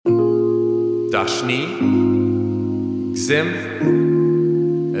Dashni, gzim,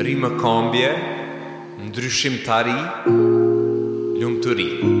 rimëkambje, ndryshimtari, lumturi,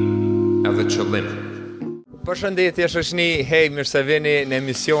 edhe qëllim. Përshëndetje shoqni, hej, mirë se vini në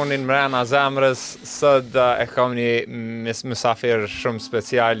emisionin Mrena Zemrës. Sot e kam një mysafir shumë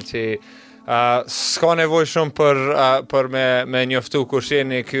special që s'ka nevojë shumë për me njoftu kush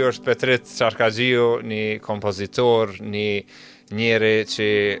jeni. Ky është Petrit Çarkaxhiu, një kompozitor, një njeri që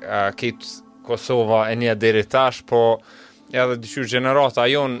kitë Kosova e një deri tash, po edhe dyqyr gjenerata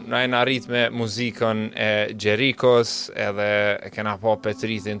jonë na e arrit me muzikën e Gjerikos, edhe e kena pa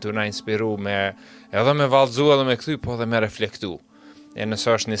Petritin të na inspiru me edhe me vallëzu edhe me kthy, po edhe me reflektu. E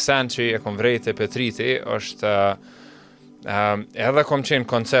nëse është një sen që e kom vrejt e Petriti, është edhe kom qenë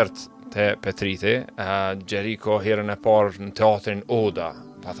koncert të Petriti, Gjeriko herën e parë në teatrin Oda,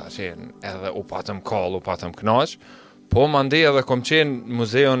 pata qenë edhe u patëm kall, u patëm knaq, po mandej edhe kom qenë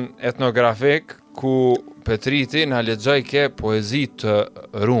muzeun etnografik, ku Petriti na lexoi ke poezi të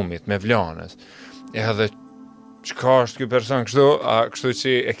Rumit me Vlanës. Edhe çka është ky person kështu, kështu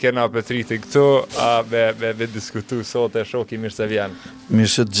që e kena Petriti këtu, me diskutu sot e shoki mirë se vjen.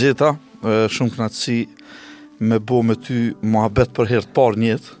 Mirë se të gjeta, shumë kënaqësi me bo me ty muhabet për herë të parë në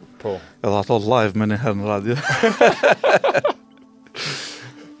jetë. Po. Edhe ato live me një herë në radio.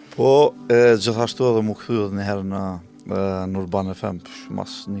 Po, gjithashtu edhe mu kthy edhe një herë në Urban FM,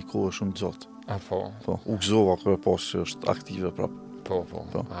 mas një kohë shumë gjatë. Po. U gëzova kërë pas që është aktive prapë. Po.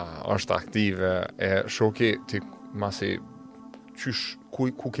 Është aktive, e shoki ti masi qysh,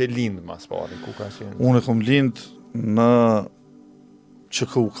 ku ke lind mas pari, ku ka qenë? Unë e kom lind në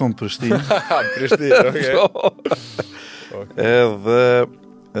QKU-kën Prishtinë. Prishtinë, okay. Edhe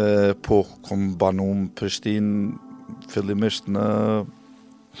po, kom banum Prishtinë fillimisht në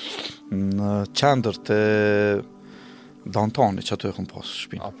qendër të downtown-i që aty e kom pas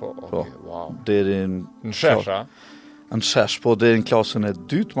shpinë. Okay, wow. Deri në Shesha? Në Shesh, po deri në klasën e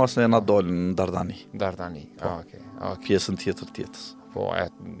dytë, mas ne na dalë në Dardani. Okay. Pjesën tjetër tjetës. Po,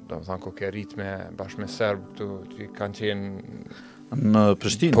 do më thanë ku ke rrit bashkë me Serbë këtu, që kanë qenë në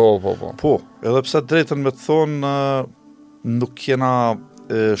Prishtinë. Po. Edhe pse drejtën me të thonë, nuk kena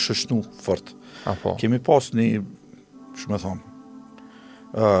shëshnu fort. Kemi pas një, shumë e thonë,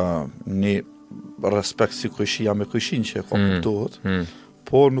 një respekt si kujshia me kujshin që e ka kuptohet,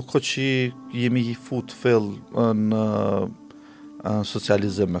 po nuk ka që jemi i fut fill në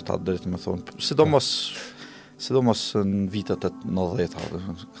socializim me ta drejtë me thonë. Sidomos në vitet e 90-ta,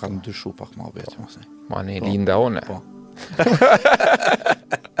 kanë dyshu pak ma beti. Ma një linda one. Po.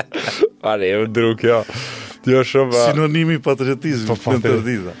 Pare, e ndru kjo. Jo shumë sinonimi patriotizmi në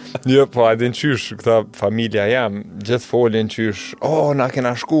tërdita. Jo, po, adin qysh, këta familja jam, gjithë folin qysh, na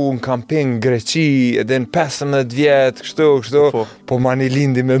kena shku në kamping Greqi, edhin 15 vjetë, kështu, po ma një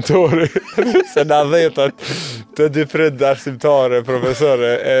lindi mentori, se na dhetat të diprit darsimtare,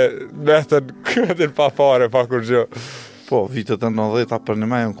 profesore, e metën këtin pa fare, pa kur gjë. Po, vitet e 90-ta për një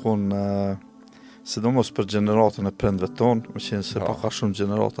me jënë konë, sidomos për gjeneratën e prindve tonë, më qenë se paka shumë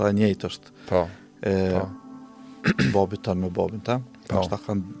gjenerata e njëjtë është. Po. Babit tanë me babin tanë, ashta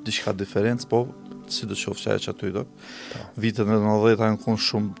kanë diçka diferencë, po si do qofë që aty do. Vitet e 90-ta janë konë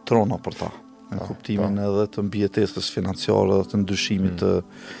shumë trona për ta, në kuptimin edhe të mbijetesës financiare dhe të ndryshimit të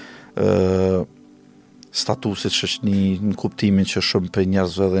statusit shoqni, në kuptimin që shumë për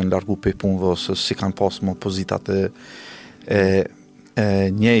njerëzve dhe në largu për punëve ose si kanë pasë më pozitat e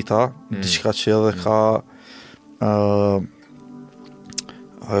njëjta, diçka që edhe ka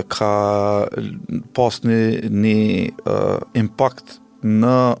pas një impact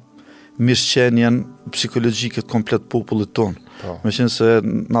në mirëqenjen psikologjike të komplet popullit tonë. Me qenë se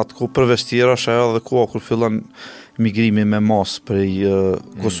në atë kohë përveç tjera, shë edhe koha kur fillan migrimi me masë prej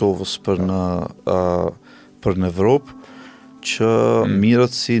Kosovës për në Evropë, që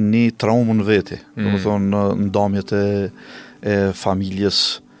mirët si një traumë në veti. Do më thonë në ndamjet e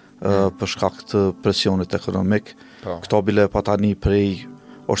familjes për shkak të presionit ekonomik. Këto bile pa tani prej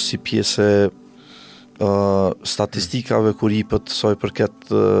është si pjesë statistikave kur i për të soj përket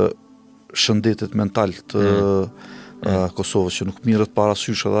shëndetit mental të Kosovës, që nuk mirët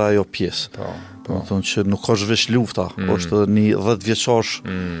parasysh edhe ajo pjesë. Më thonë që nuk është veç lufta, është një 10 vjeçash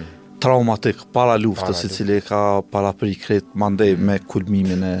traumatik para luftës, i cili ka parapri kretë mandej me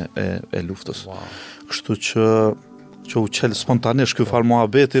kulmimin e luftës. Kështu që u qelë spontanisht kjo farë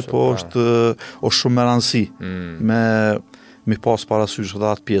muhabeti, po është shumë me rëndësi me pas parasysh dhe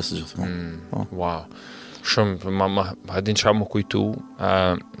atë pjesë gjithmonë. Wow. Shumë, ma din qa më kujtu,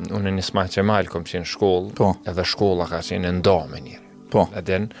 unë një smaj që malë kom qenë shkollë, edhe shkolla ka qenë nda me njëri.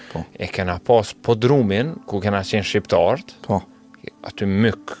 Edin, e kena pas podrumin, ku kena qenë shqiptartë, aty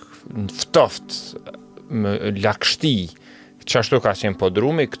myk ftoft, lakshti, qashtu ka qenë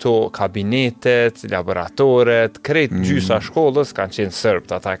podrumi, këto kabinetet, laboratoret, krejt gjysa shkollës kanë qenë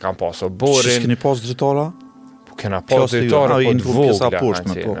sërbët, ata e kanë pasur borin. S'keni pas dritara? Kena pas dritare po të vogla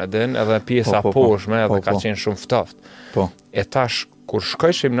kanë qenë, edhe pjesa poshme, edhe ka qenë shumë ftoft. Po. E tash, kur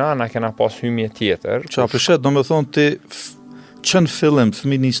shkojshim na kena pas hymje tjetër. Qa përshet, do me thonë ti, që në fillim,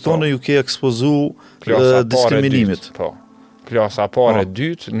 fëminis tonë ju ke ekspozu diskriminimit. Po, klasa pare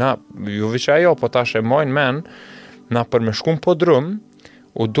dytë, na, ju veç ajo, po tash e mojnë men, na për me shku në podrum,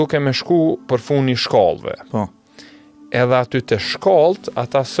 u duke me shku për funi shkallëve. Po. Edhe aty të shkallët,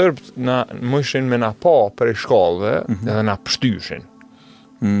 ata sërbët na mëshin me na pa për i shkallëve, edhe na pështyshin.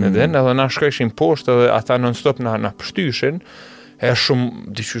 Edhe na shkëshin poshtë, edhe ata non-stop na pështyshin, e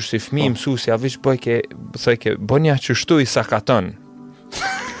shumë, diqysh si fmi, mësusja, vish bëjke, bënja që shtu i sakaton.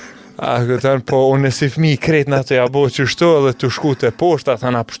 A këtën, po unë si fmi kretë na të jabo që shtu, edhe të shku të poshtë,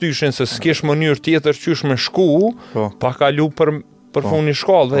 ata na pështyshin, se s'kesh mënyrë tjetër qysh me shku, pa kalu për funi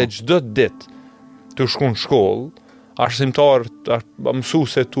shkallëve, e gjdo ditë të shku në shkollë, arsimtar,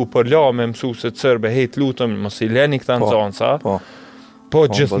 mësuse tu përla me mësuse të sërbe, hejt lutëm, mos i leni këta nëzansa, po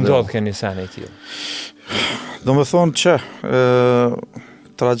gjithë ndodhë keni sen e tjilë. Do me thonë që,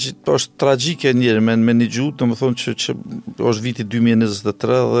 është tragjike njëri me një gjutë, do me thonë që është viti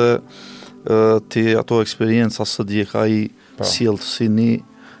 2023 dhe ti ato eksperienca së dje ka i sjellë si një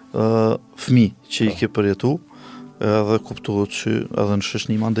fëmi që i ke përjetu, edhe kuptohet që edhe në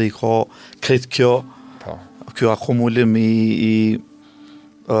shëshnima ndë i ka kretë kjo akumulim i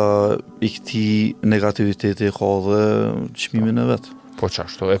këti negativiteti ka dhe qmimin e vetë. Po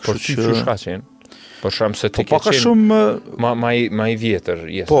qashtu, e për ty që shka qenë? Për shumë se ti ke qenë shumë, ma i vjetër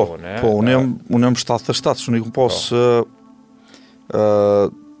jesone. Po, unë jam 77, shumë i këmë pas,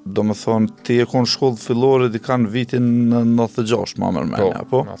 do me thonë, ti e konë shkollë fillore di kanë vitin në 96, ma mërmenja,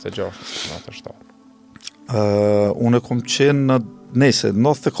 po? 96, 97. Unë e kom qenë në Nese,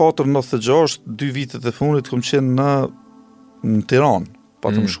 94-96, 2 vitet e fundit kom qenë në Tiranë,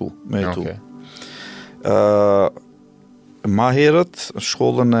 pa të më shku, me jetu. Ma herët,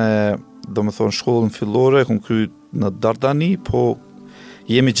 shkollën shkollën fillore, kom kryt në Dardani, po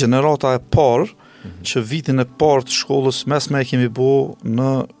jemi gjenerata e parë, që vitin e parë të shkollës mesme e kemi bo në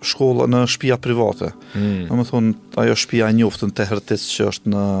shkolla, në shtëpia private. Do me thonë, ajo shtëpia e njoftën të Hërtis që është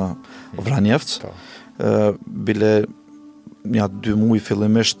në Vranjevc, bile nja 2 muaj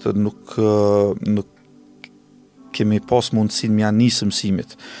fillimisht nuk kemi pas mundësin mja nisë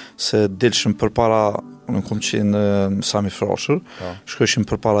mësimit, se dilshëm për para, unë kom qenë në Sami Frashër, shkëshim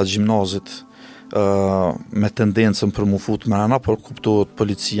për para gjimnazit me tendencën për mu fut me rana, por kuptohet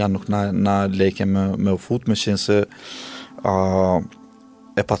policia nuk na leke me u fut, me qenë se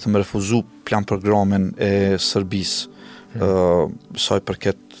e pa të më refuzu plan programin e Sërbis, saj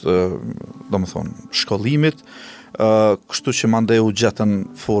përket, do më thonë, shkollimit, kështu që mandej u gjetën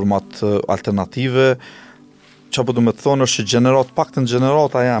format alternative, që po du me të thonë është që paktën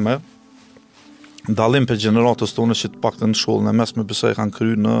gjenerata jame, dalim për gjeneratës tonë që të paktën shkollën e mesme besoj kanë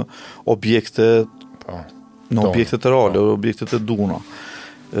kry në objekte të reale, objekte të duna.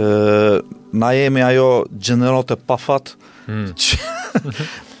 Na jemi ajo gjenerate pa fat,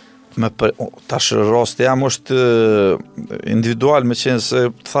 tash rasti jam është individual me qenë se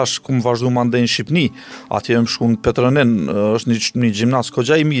thash ku më vazhdu më ndaj në Shqipni, atje më shku në Petronin, është një gjimnas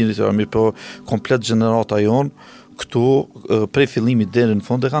kogja i mirë, po komplet gjenerata jonë, këtu prej fillimit deri në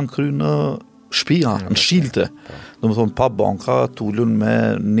fund e kanë kry në shtëpia, në shilte. Do më thonë pa banka, tullun me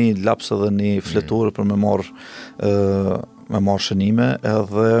një laps edhe një fletore për me marrë shënime,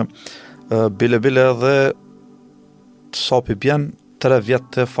 edhe bile edhe sapi bjen 3 vjetë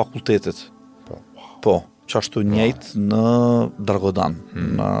të fakultetit. Po, qashtu njëjtë në Dragodan,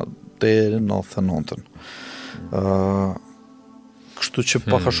 në deri në 99-ën. Kështu që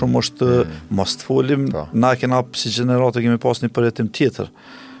paka shumë është mos të folim, na kena si gjenerata kemi pas një përjetim tjetër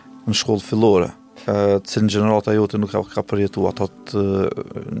në shkollë fillore, cilë gjenerata jote nuk ka përjetu ato të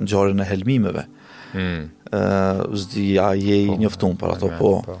ngjarjen e helmimeve. Zdi a je i njoftum për ato,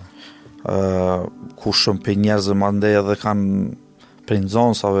 po. Ku shumë për njerëzë mandej edhe kanë prej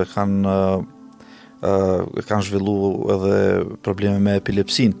nxënësave kanë zhvillu edhe probleme me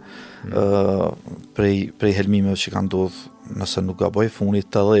epilepsin, prej helmimeve që kanë ndodhur nëse nuk gaboj funit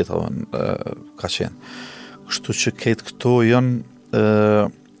 80 ka qenë. Kështu që këtë këto janë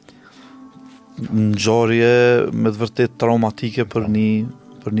ngjarje me të vërtet traumatike për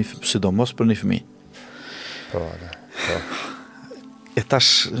një sidomos për një fëmijë. Po. E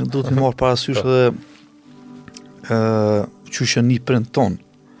tash duhet të marr parasysh edhe qysh një prind ton.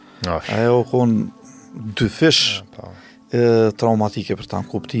 Ajo kon 2 fish traumatike për ta, në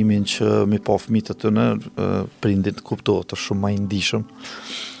kuptimin që mi pa fëmijët aty në prindin kuptohet është shumë më i ndihshëm.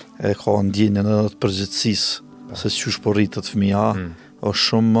 E ka ndjenjën edhe të përgjithësisë se çysh po rritet fëmia, është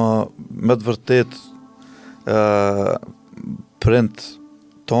shumë me të vërtet prind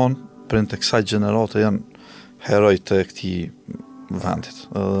të kësaj gjenerate janë heroj të këtij vendit.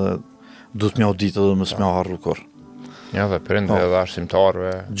 Duhet m'ja ditë edhe mos m'ja harru kur. Ja, dhe prindve edhe arsimtarve.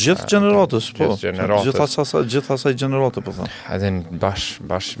 Gjithë gjeneratës, po. Gjithë asaj gjenerate, po thënë. Edhe bash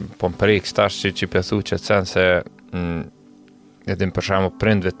po më prejkës tash që pëthu që të sen se edhe për shamu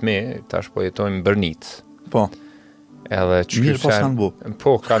prindve të mi, tash po jetojmë Bërnicë. Po. Edhe mirë pas kanë bu.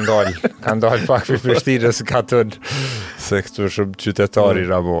 Po, ka ndalë pak për Prishtinës ka tënë, se këtu shumë qytetari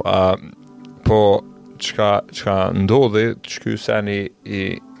ramo. Po, çka ndodhi, që ky seni i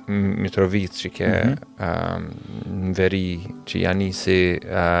Mitrovic që ke në veri që janë nisi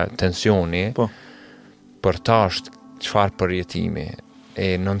tensioni, për ta është qëfar përjetimi,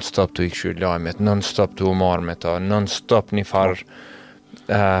 e non-stop të i këshur lajmet, non-stop të umarë me ta, non-stop një farë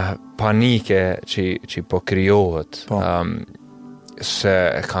panike që po kryohet, se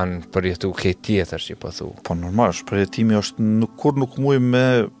e kanë përjetu këtë tjetër që po thu. Po normal, përjetimi është kur nuk muj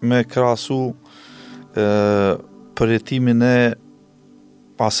me krasu përjetimin e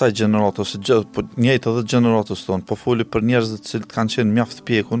asaj gjeneratës, po njëjtë edhe gjeneratës tonë, po foli për njerëzit që kanë qenë mjaft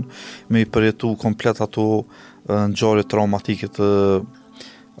pjekun me i përjetu komplet ato ngjarje traumatike të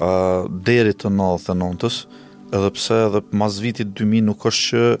deri të 99-s, edhe pse edhe mas vitit 2000 nuk është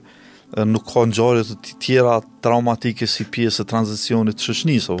që nuk ka ngjarje të tjera traumatike si pjesë e tranzicionit të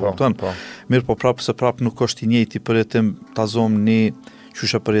shoqënisë, mirë po prapë nuk është i njëjti përjetim ta zomë një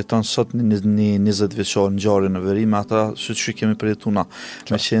qyshe përjeton sot një 20 vjeçar në ngjarje në veri me ata që kemi përjetu na.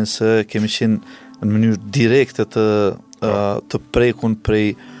 Me qenë se kemi qenë në mënyrë direkte të prekun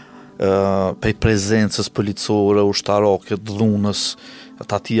prej prezencës policore, ushtarake, dhunës,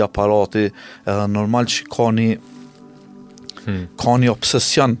 atij aparati, normal që ka një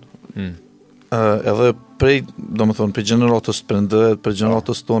obsesion edhe prej, do më thonë, prej gjeneratës të prindve, prej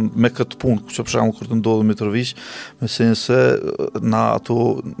gjeneratës tonë, me këtë punë, që për shkakun kur të ndodhë Mitrovic, me se na ato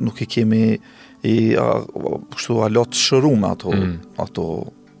nuk i kemi kështu alat shërume ato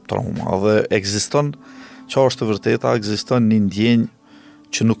trauma. Dhe ekziston, që është të vërteta, ekziston një ndjenjë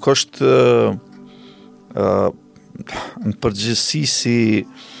që nuk është në përgjithësi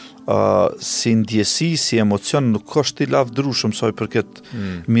si ndjesi, si emocion, nuk është i lavdrueshëm sa i përket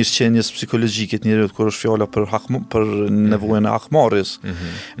mirëqenies psikologjike të njerëzit kur është fjala për nevojën e hakmarrjes.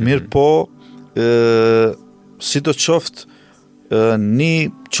 Mirë po, sidoqoftë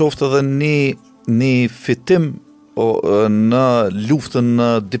qoftë edhe një fitim në luftën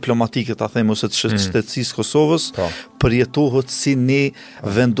diplomatike, ta them, ose të shtetësisë Kosovës, përjetohet si një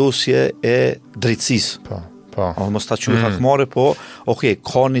vendosje e drejtësisë. Mos ta quaj hakmarrje, po,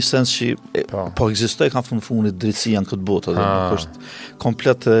 ka një sens që po ekzistoj kanë fundit drejtësia në këtë botë, dhe nuk është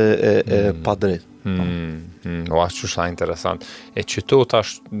komplet e pa drejt. Ashtu është interesant. E qëto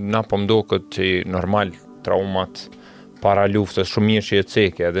tash na po mdoket që normal traumat para luftës, shumë mirë që jetë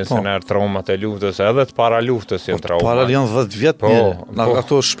seke, edhe nëse nërë traumat e luftës, edhe të para luftës jenë traumat. Para janë 10 vjetë mirë,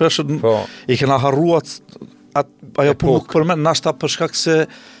 ato shpeshët i kena harruat, ajo punë nuk përmen, nashta për shkak se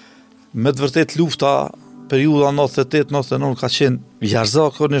me të vërtet lufta, periuda 98-99 ka qenë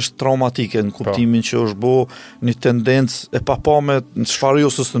jashtëzakonisht traumatike, në kuptimin që është bo një tendencë e papame në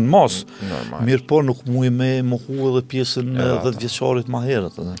çfarëjosës në mas. Mirë po nuk muj me mohu edhe pjesën e 10 vjeçarit ma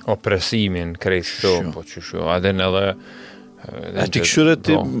herët. Opresimin, krejt këto, po që shu, adhen edhe... E të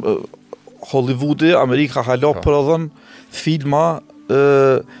këshyret Hollywoodi, Amerika hala për edhe filma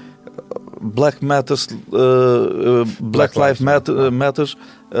Black Lives Matter,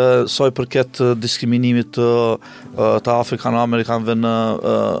 sa i përket diskriminimit të Afrikan-Amerikanëve në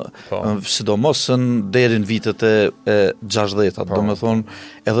sidomos deri në vitet e 60-tat. Do me thonë,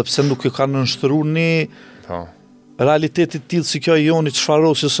 edhe pse nuk e kanë nënshtruar një realitetit tillë si kjo joni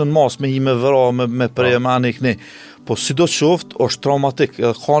çfarosjes në mas, me i me vëra, me prejemani këni. Po sido qoftë, është traumatik,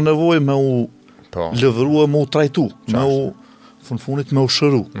 ka nevojë me u lëvëru e me u trajtu, me u funit me u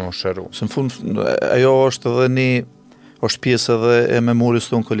shëru. Se në fund, ajo është edhe është pjesë edhe e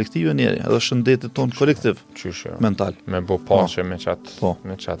memorisë tonë kolektive njeri, edhe shëndetit tonë kolektiv, mental. Me bo pashe me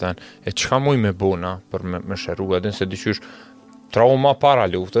qatë. E qka muj me bona për me shëru, edhe se diqysh trauma para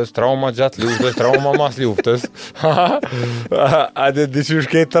luftës, trauma gjatë luftës, trauma mas luftës. Edhe diqysh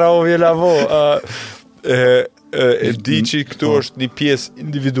këtë trauma vjela vo. E di që këtu është një pjesë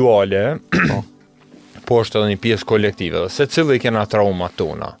individuale, po është edhe një pjesë kolektive, se cilë i kena trauma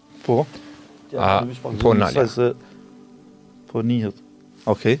tona. Po. Po nalja. Po njëhet.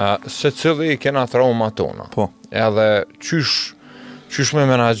 Okej. Se cili kena trauma tona. Po. Edhe qysh me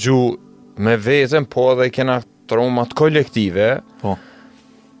menaxhu me veten, po edhe kena traumat kolektive. Po.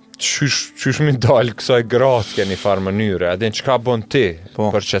 Qysh mi dalë kësaj gratë një farë mënyre, edhe në çka bën ti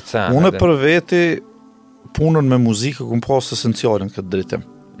për qetësen. Unë për veti punën me muzikë kum pas esencialin këtë drejtim.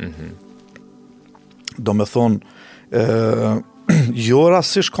 Do me thonë, jo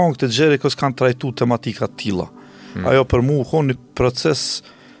rasisht këngët e Gjerikos kanë trajtu tematika të tilla. Ajo për mu u një proces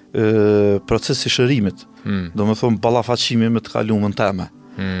i shërimit. Do me thonë ballafaqimi me të kalumën teme.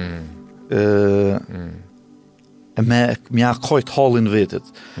 Me akojt hallin vetit.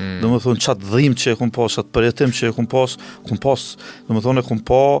 Do me thonë qatë dhim që e kum pas, qatë përjetim që e kum pas, do me thonë e kum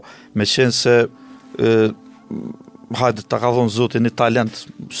pa, me qenë se hajde ta ka thonë zotin një talent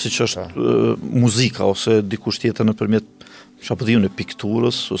si që është muzika ose dikush tjetër nëpërmjet në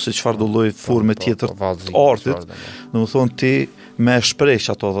pikturës ose çfarë do lloj forme tjetër të artit. Do të thonë ti me shpreh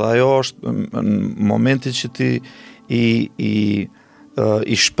ato dhe ajo është në momentin që ti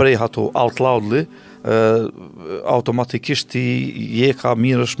i shpreh ato out loudly, automatikisht ti je ka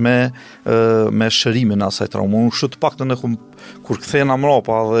mirësh me shërimin asaj traumë. Unë kështu të paktën kur kthena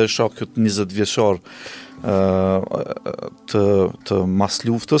mrapa dhe shoh këtë 20 vjeçor të mas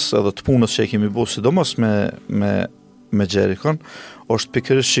luftës edhe të punës që e kemi bërë sidomos me Gjerikon, është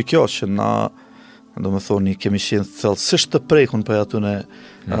pikërisht që kjo që na, do me thoni, kemi qenë thellësisht të prekun për atyne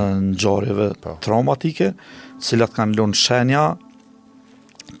ngjarjeve traumatike, cilat kanë lënë shenja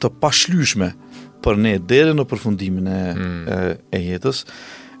të pashlyeshme për ne deri në përfundimin e jetës,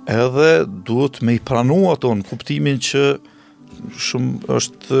 edhe duhet me i pranu ato në kuptimin që shumë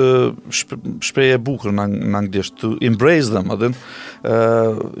është shprehje e bukur në anglisht, to embrace them,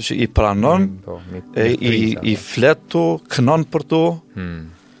 që i pranon, i flet to, kënon për to,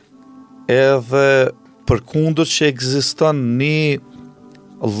 edhe përkundër që ekziston një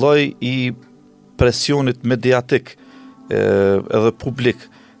lloj i presionit mediatik edhe publik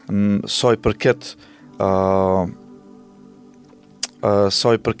në saj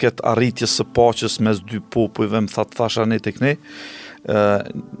përket arritjes së paqes mes dy popujve, më thasha ne tek ne,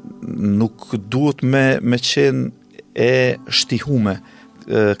 nuk duhet me qenë e shtihume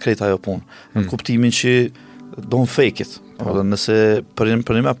krejt ajo punë. Në kuptimin që don't fake it. Dhe nëse për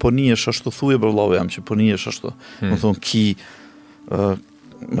një po një është ashtu thuje bërlave jam që po një është ashtu. Më thonë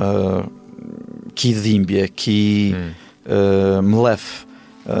ki dhimbje, ki mlef,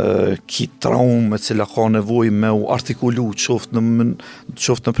 ki traumë e cila ka nevojë me u artikulu qoftë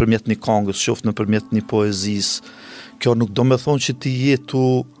në përmjet një këngës, qoftë në përmjet një poezis. Kjo nuk do me thonë që ti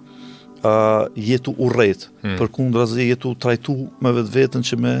jetu urrejt, përkundrazi jetu trajtu me vetën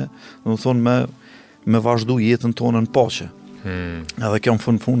që me vazhdu jetën tonë në paqe. Edhe kjo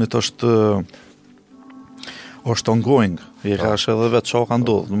në funit është ongoing, e ka është edhe vetë qa ka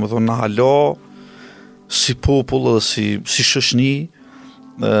ndodhë. Do me thonë në hala si popull edhe si shoqëni,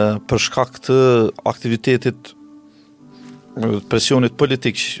 për shkak të aktivitetit presionit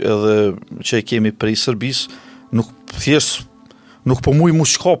politik edhe që e kemi prej Serbisë, nuk po muj mu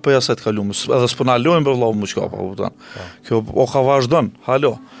shkape asaj të kalumës, edhe s'po na lojnë për vëllau mu shkape. Kjo o ka vazhdon,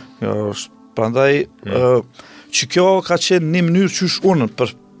 halo. Prandaj, që kjo ka qenë një mënyrë që unë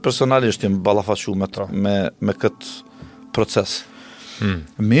personalisht jem ballafaqu me këtë proces.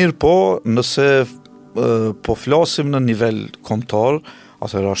 Mirë po, nëse po flasim në nivel kombëtar,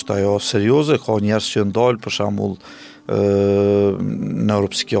 atëherë është ajo serioze, ka njerëz që ndalë për shembull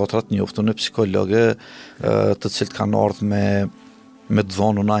neuropsikiatrat, njoftën e psikologe, të cilët kanë ardhur me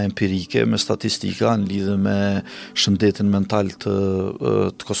dhëna empirike, me statistika në lidhje me shëndetin mental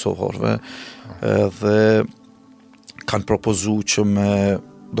të kosovarëve, dhe kanë propozuar që me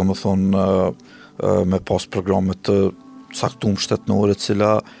pas programe të caktuar shtetënore, të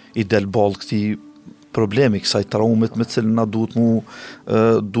cila i del ballë këtij problemi, kësaj traumit me cilën na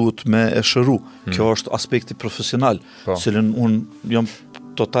duhet me e shëru. Kjo është aspekti profesional, cilën unë jam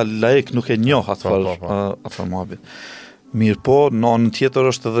total laik, nuk e njoh atë mohabit. Mirë po, në anën tjetër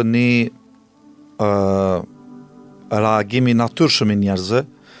është edhe një reagimi natyrshëm i njerëzve,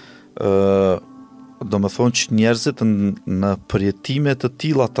 do me thonë që njerëzit në përjetime të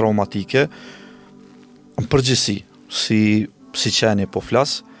tilla traumatike, në përgjithësi, si qenie po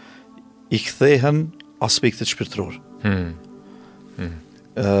flas, i kthehen aspektit shpirtëror.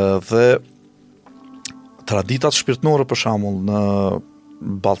 Dhe traditat shpirtërore për shembull në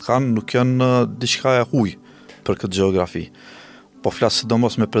Ballkan nuk janë diçka e huaj për këtë gjeografi. Po flas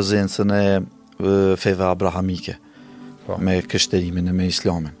sidomos me prezencën e feve abrahamike, me krishterimin e me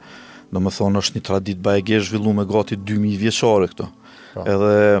islamin. Do me thonë është një tradit bajege zhvilluar me gati 2000 vjeçare këto.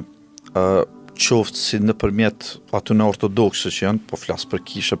 Edhe qoftë si nëpërmjet atyne ortodokse që janë, po flas për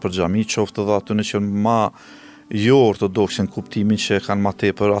kishe, për xhami, qoftë edhe atyne që janë ma jo ortodokse në kuptimin që kanë ma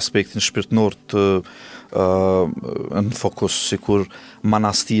tepër aspektin shpirtnor të në fokus, sikur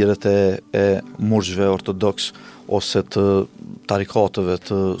manastiret e murgjve ortodoks ose të tarikateve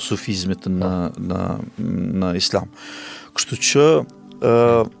të sufizmit në islam. Kështu që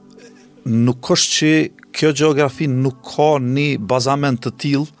nuk është që kjo gjeografi nuk ka një bazament të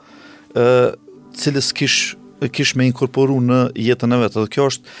tillë cilës kish me inkorporu në jetën e vetë. Dhe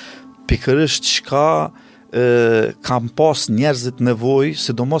kjo është pikërisht çka kam pas njerëzit nevojë,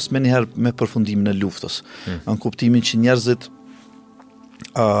 sidomos me njëherë me përfundimin e luftës. Në kuptimin që njerëzit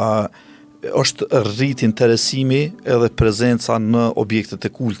është rrit interesimi edhe prezenca në objektet e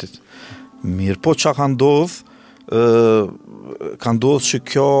kultit. Mirë, po çka ka ndodhur që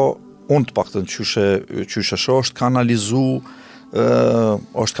kjo unë të paktën qyshe është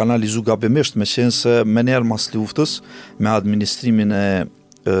kanalizu gabimisht, me qenë se me njerë mas luftës, me administrimin e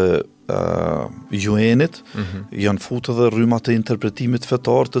UN-it, janë futë dhe rrymat e interpretimit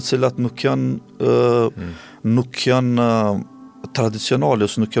fetar, të cilat nuk janë tradicionale,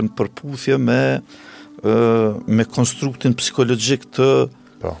 ose nuk janë përputhje me konstruktin psikologjik të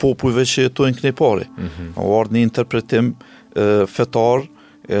popujve që jetojnë kënej pari. Ardhë një interpretim fetar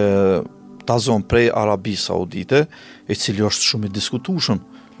ta zonë prej Arabi Saudite, i cili është shumë i diskutueshëm.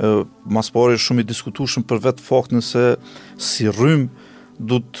 Mas pari është shumë i diskutueshëm për vetë faktin se si rrym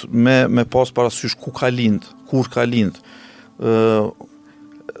duhet me pas parasysh kur ka lind,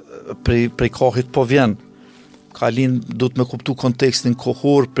 prej kohit po vjen. Ka lind duhet me kuptu kontekstin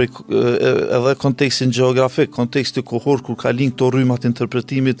kohor, edhe kontekstin gjeografik, konteksti kohor kur ka lind këto rrymat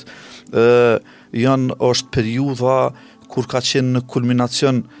interpretimit është periudha kur ka qenë në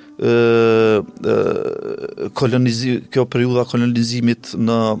kulminacion kjo periudha kolonizimit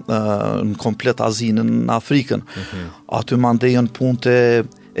në komplet Azinë, në Afrikën. Aty mandej janë punte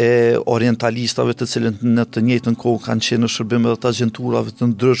e orientalistave të cilët në të njëjtën kohë kanë qenë në shërbim edhe të agjenturave të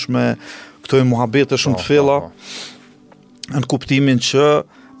ndryshme, këto e muhabete shumë të thella, në kuptimin që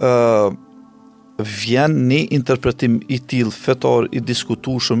vjen një interpretim i tillë fetar i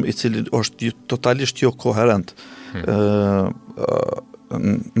diskutueshëm, i cili është totalisht jo koherent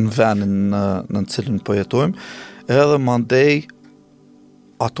në vendin në cilin po jetojmë, edhe mandej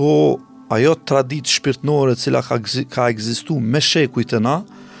ajo traditë shpirtnore cila ka ekzistu me shekujt e na,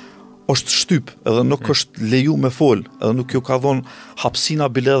 është shtyp, edhe nuk është leju me fol, edhe nuk ju ka dhonë hapsina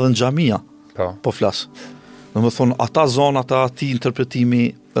bile edhe në xhamia, po flas. Në më thonë, ata zonat e ati interpretimi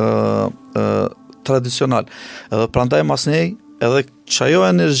tradicional. Edhe prandaj mas nej, edhe që ajo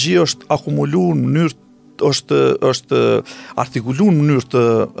energji është akumulu në mënyrë, është artikulu në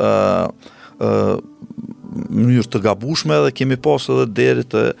mënyrë të gabushme, dhe kemi pas edhe deri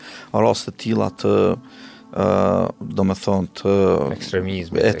të raste tilla të do me thonë të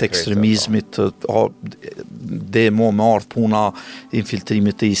ekstremizmit dhe me ardh puna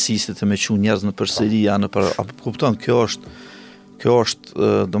infiltrimit të ISIS-it, me çu njerëz në Siria, kupton, kjo është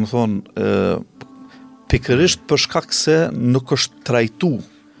do me thonë pikërisht për shkak se nuk është trajtu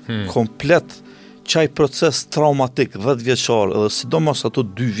komplet qaj proces traumatik 10 vjeçar, edhe sidomos ato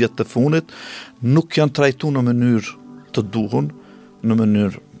 2 vjet të fundit, nuk janë trajtu në mënyrë të duhur, në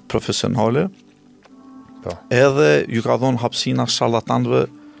mënyrë profesionale, edhe ju ka dhonë hapsina sharlatanëve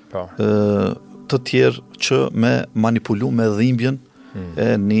të tjerë që me manipulu me dhimbjen e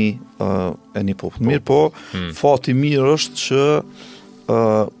një popull. Mirë po, fati mirë është që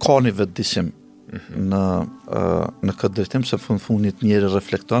ka një vetëdisim në këtë drejtim, se fundit njeri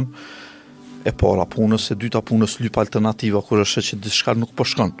reflekton, e para punës, e dyta punës lyp alternativa, kur është që diçka nuk po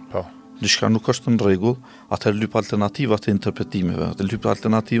shkon. Diçka nuk është në rregull, atë lyp alternativa të interpretimeve, atë lyp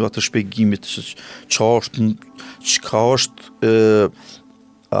alternativa të shpjegimit çka është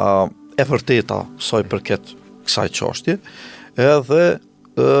e vërteta sa i përket kësaj çështje, edhe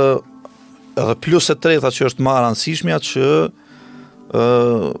plus e treta që është më e rëndësishmja që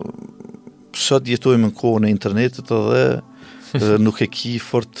sot jetojmë në kohën e internetit edhe nuk e ki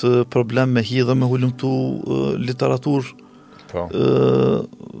fort problem me hidhe me hulumtu literatur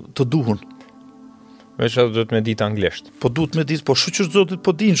të duhur. Veç edhe duhet me ditë anglisht. Po duhet me ditë, po shuqër zotit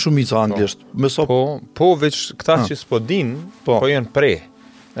po din shumica anglisht. Po veç këta që s'po din, po janë pre.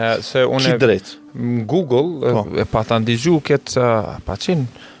 Se une Google e pa ta ndigju këtë pa qenë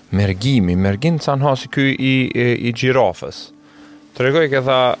mergin të sanë hasi kuj i gjirafës. Të regoj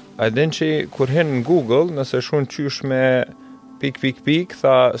këtha, edhin që kur hin në Google, nëse shun qysh me pik,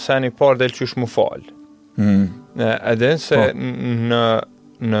 tha se një par del qysh mu falë. Edhin se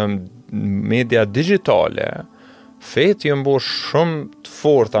në media digitale, fetë jënë bo shumë të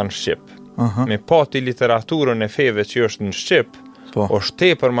forta në Shqip. me pati literaturën e feve që është në Shqip, është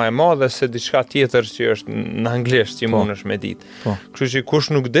tepër më e madhe se diçka tjetër që është në anglisht që mundesh me ditë. Kështu që kush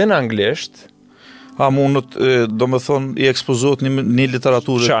nuk din anglisht, mundët, do me thonë, i ekspozohet një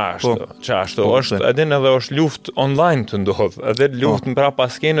literaturë. Qashtu, edhe është luftë online të ndodhë, edhe luftë në prapa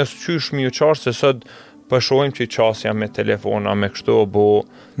skenës qysh mi u qarë se sot pëshojmë që i qasja me telefona, me kështu bo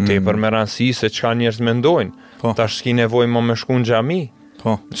tepër me rëndësi se çka njerëz mendojnë. Tash s'ki nevoj me shku në xhami,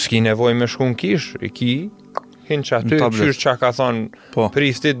 s'ki nevoj me shku në kish, i ki hinë që aty, qysh që ka thonë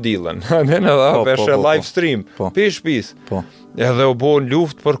pristit dilën, edhe në dhe veshe live stream, pish. Edhe u bo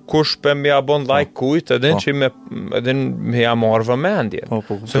luft për kush për me ja bon like kujt, edhe që me ja marrë vëmendje.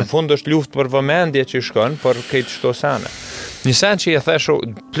 Se në fund është luft për vëmendje që i shkën për këtë shto sene. Një sen që i theshu,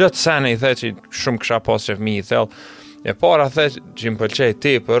 plët sene i the që shumë kësha pas që fëmi i thell, e para the që më pëlqej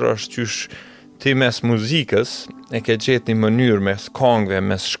tepër është qysh ti mes muzikës e ke gjetë një mënyrë mes kongve,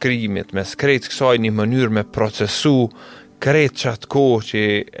 mes shkrimit, mes krejt kësaj një mënyrë me procesu krejt qatë kohë që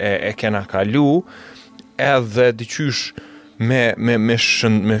e kena kalu, edhe diqysh me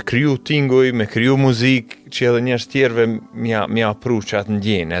kriju tinguj, me kriju muzik që edhe njerëz tjerëve mja pru që atë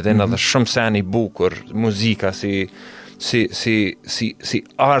ndjenë, edhe edhe shumë sen i bukur, muzika si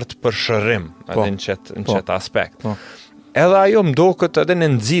art për shërim, edhe në qëtë aspekt. Edhe ajo më do këtë edhe në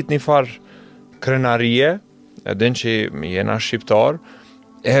nëzit një farë krenarie, edhe në që jena shqiptar,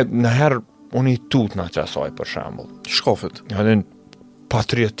 e nëherë unë i tut në qasaj për shambull. Shkofit. Edhe në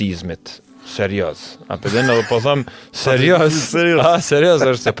patriotizmit, serios. Apo edhe po them serios. Serios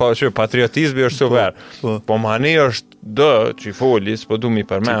është se po që patriotizmi është super. Po mani është dë që i folis, po du mi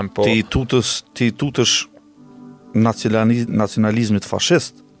përmend, po ti tutësh nacionalizmit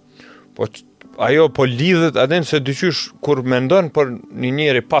fashist. Po ajo po lidhet edhe se dyqysh kur mendon për një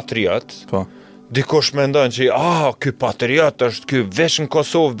njeri patriot, dikush mendon që ky patriot është ky veç në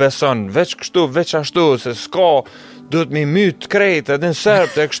Kosovë beson, veç kështu, veç ashtu, se s'ka duhet mi myt krejt edhe në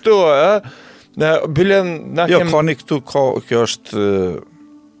serb e kështu, ka një këtu, kjo është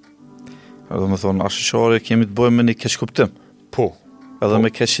edhe me thonë ashishore, kemi të bojmë me një keq kuptim. Edhe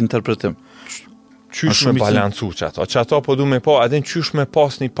me keq interpretim. Qysh me balancu që ato po du me edhe në qysh me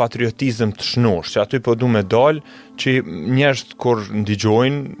pas një patriotizm të shnosh, që aty po du me dal, që njerëz kur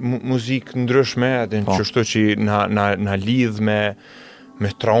ndigjojnë muzikë ndryshme, edhe në qështu që na lidh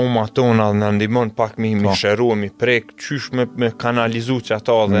me trauma tona, na ndihmon pak mi shëru, mi prek, qysh me kanalizu që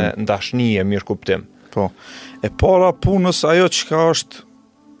ato dhe ndashni e mirë kuptim. E para punës ajo çka është,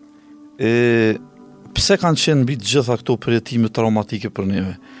 pse kanë qenë mbi të gjitha këto përjetime traumatike për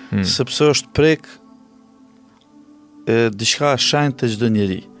neve? Sepse është prek diçka e shenjtë të çdo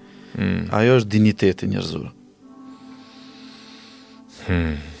njeri. Ajo është diniteti njerëzor.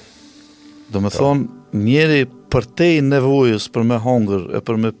 Do me thonë, njeri për te i nevojës për me hongër, e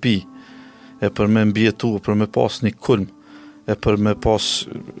për me pi, e për me mbjetu, e për me pas një kulm, e për me pas,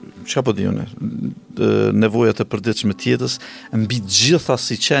 që po dijone, nevojat e përditshme tjetës, mbi gjitha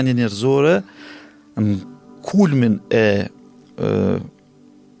si qenje njerëzore, në kulmin e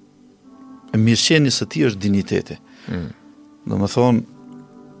mirëqenies së tij është diniteti. Do me thonë,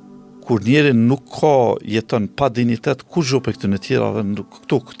 kur njeri nuk ka jeton pa dinitet, kur gjo për këtë në tjerave,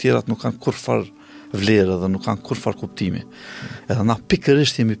 këto tjerat nuk kanë kur farë vlerë dhe nuk kanë kur farë kuptimi. Edhe na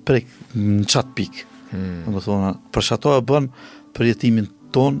pikërisht jemi prek në qatë pikë. Do me thonë, për shato e bën për jetimin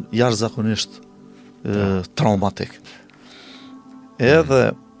ton jashtëzakonisht traumatik. Edhe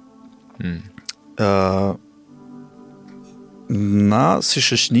na si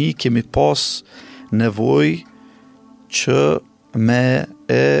shoqëni kemi pas nevojë që me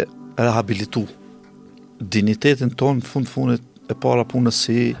e rehabilitu dinitetin ton në fundit e para punës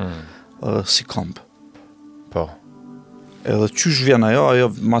si kamp. Edhe qysh vjen ajo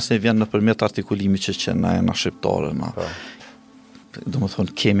mas ne vjen nëpërmjet artikulimit që qenë na shqiptare, do më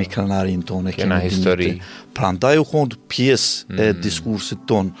thonë kemi krenarin tonë, kena histori. Prandaj u konë pjesë e diskursit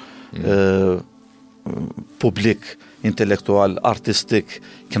ton publik, intelektual, artistik,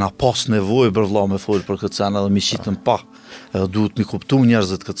 kena pas nevojë për vëlla me folë për këtë sen, edhe mi qitën pa, edhe duhet mi kuptu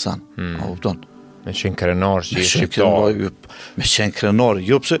njerëzit këtë sen. Me qenë krenar që i shqiptar. Me qenë krenar,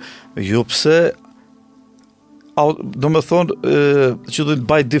 jo pse do me thonë, që do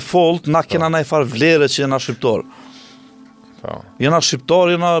by default, na kena na i farë vlerë që jena shqiptar. Jena shqiptar,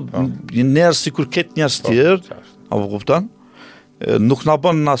 jena njerëz si kur ketë njerëz tjerë, apo kuptan? Nuk na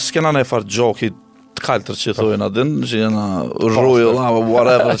bën, na s'kena na i farë gjoki të kaltër që thojnë adin, që jena royal,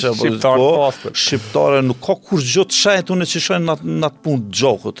 whatever, që shqiptare nuk ka kur gjë të shenjtë une që shojnë në atë punë të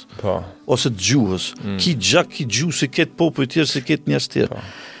gjokët, ose të gjuhës. Ki gjak, ki gjuhë, si ketë popull tjerë, si ketë njerëz tjerë.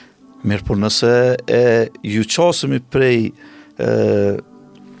 Mirë, por nëse ju qasemi prej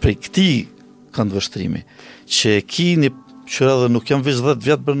prej këtij këndvështrimi, që e kini që edhe nuk jam veç 10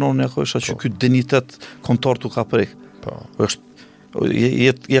 vjetë bërnon një kohë, që ky dinitet kontor tu ka prek.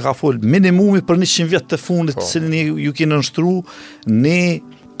 Je ka fol minimumi për 100 vjetë të fundit, cilin ju keni nështru në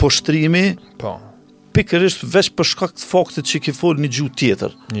poshtrimi, pikërisht veç për shkak të faktit që ki fol një gjuhë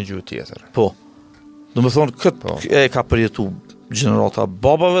tjetër. Një gjuhë tjetër. Po. Do me thonë, këtë e ka përjetu gjenerata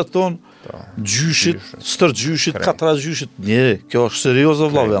babave tonë, gjyshit, stër gjyshit, 4 gjyshit, njëri, kjo është seriozë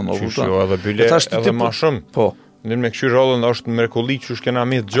vlavë jam. Gjyshit, edhe bile, edhe ma shumë. Po. Në me këshy rollën është mrekulli që është kena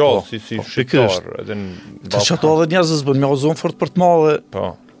mitë gjallë, si shqiptar. Të që ato edhe njerëzës bën, mjau zonë fort për të madhe,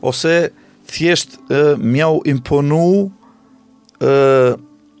 ose thjesht mjau imponu,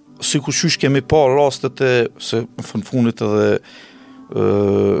 si ku qysh kemi pa rastet e, se në fundit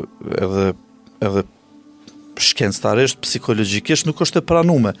edhe shkencëtarisht, psikologjikisht nuk është e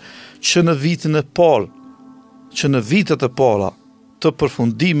pranume, që në vitin e parë, që në vitet e para, të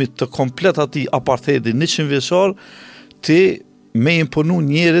përfundimit të komplet ati apartheidi 100 vjeçar, ti me imponu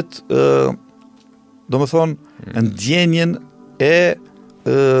njerit, do me thonë, ndjenjen e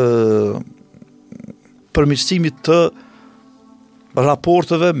përmirësimit të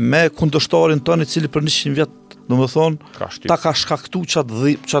raporteve me kundërshtarin tonë i cili për 100 vjet, do me thonë, ta ka shkaktu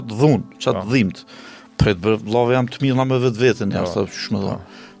qatë dhunë, qatë dhimt. Pret vllave jam të mirë na me vetveten, jashtë ç'më thonë.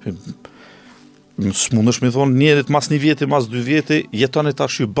 S'mundesh me thonë njerit mas 1 vjeti, mas 2 vjeti, jetoni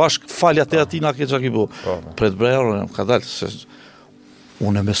tash bashk, falja te atina ke çka ki bo. Pret brejor, ka dalë se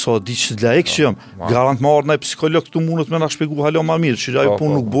unë me sa di që la ek që jam, garant më ardh ndaj psikolog këtu mundet me na shpjegu hala më mirë, që ajo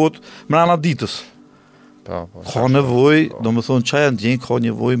punë nuk bëhet mbrana ditës. Ka nevojë, domethënë çaja ndjen, ka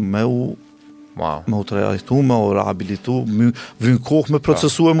nevojë me u të realitu, me u rehabilitu, vyn kohë me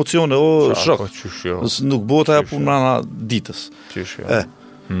procesu emocione, shok. Nuk bëhet ajo punë mbrana ditës.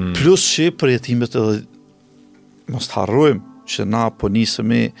 Plus që përjetimet edhe mos të harrojmë që na po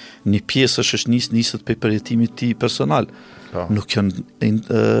nisemi një pjesë e shoqënisë niset për përjetimit ti personal. Nuk janë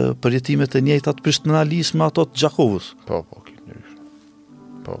përjetimet e njëjta të Prishtinalisë me ato të Gjakovës.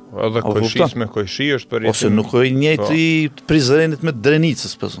 Edhe kojshis me kojshi është përjetim. Ose nuk është njëjtë i Prizrenit me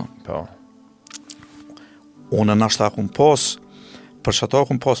Drenicës, person. Unë nashta akum pas, për çato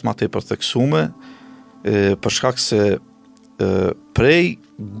akum pas ma tepër theksume, për shkak se prej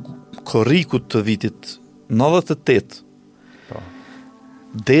korrikut të vitit 98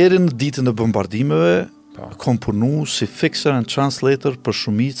 deri në ditën e bombardimeve kom punu si fixer and translator për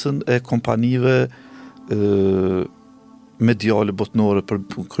shumicën e kompanive mediale botnore,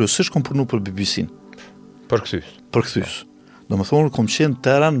 kryesisht kom punu për BBC-n. Për këthys. Do më thonë, kom qenë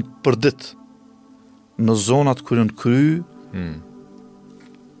teren për ditë në zonat kërën kry,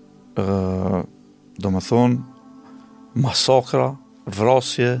 do më thonë, masakra,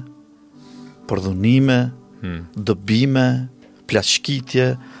 vrasje, përdhunime, dëbime, plaçkitje.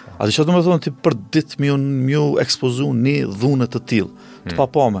 A di që do me thonë ti për ditë mju ekspozu një dhunë të tillë, të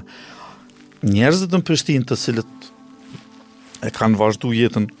papame. Njerëzit në Prishtinë të cilët e kanë vazhdu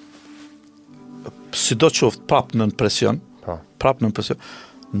jetën sido qoftë prapë në presion,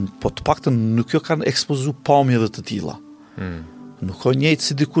 po të paktën nuk jo kanë ekspozu pamjeve të tilla. Nuk ka njëjtë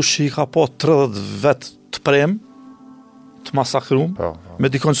si dikush që i ka pa 30 vetë të premë, të masakrum, me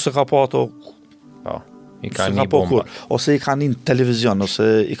dikon që se ka pa ato, i ka një bomba. Ose i ka një televizion, ose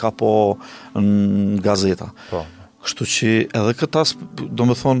i ka pa në gazeta. Kështu që edhe këtas, do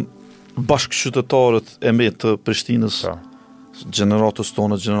me thonë, bashkëqytetarët e me të Prishtinës, gjeneratës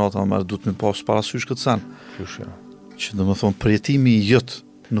tonë, gjenerata më du të mi pasë parasysh këtë sen. Që do me thonë, përjetimi i jëtë,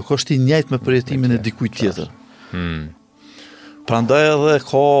 nuk është i njëjtë me përjetimin e dikuj tjetër. Prandaj edhe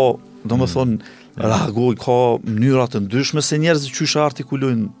ka, do me thonë, reagoj, ka mënyrat të ndryshme se njerëzit që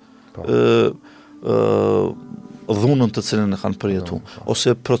artikulojnë dhunën të cilën e kanë përjetu. Ose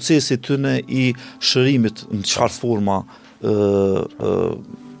procesi tëne i shërimit në çfarë forma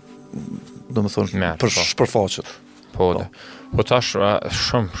do me thonë përfaqet. Po tash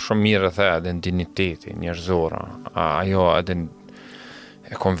shumë mirë the edhe në digniteti njerëzora. Ajo edhe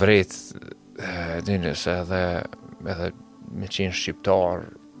e kom vrejt edhe me qenë shqiptar,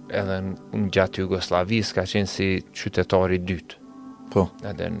 edhe në gjatë Jugoslavisë ka qenë si qytetari i dytë.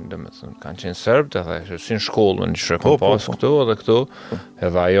 Edhe kanë qenë serbët, edhe si në shkollën, që kom pas këtu edhe këtu,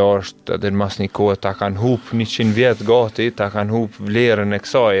 edhe ajo është edhe në mas një kohë ta kanë hup 100 vjetë gati, ta kanë hup vlerën e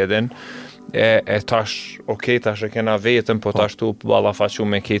kësaj edhe e tash, tash e kena vetëm, po tash tu ballafaqu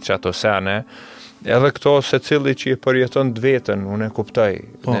me keq ato sene. Edhe këto se cili që i përjeton të vetën, unë e kuptoj,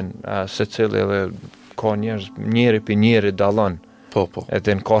 se cili edhe ka njeri për njeri dallon.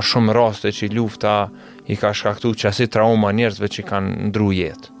 Edhe në ka shumë raste që lufta i ka shkaktu qasi trauma njerëzve që kanë ndru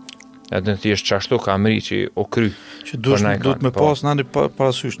jetë. Edhe thjesht çashtu ka mri që o kry. Që duhet me pas nani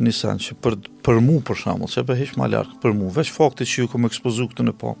parasysh një sen, që për mu për shembull, se për heq më larg, për mu, veç fakti që ju kom ekspozu këtë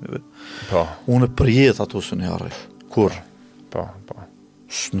në pamjeve. Po. Unë për jetë ato së një harrej. Kur? Po.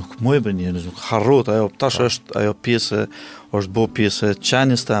 Nuk më e bën njerëz, nuk harrot, ajo tash është ajo pjesë, është bo pjesë e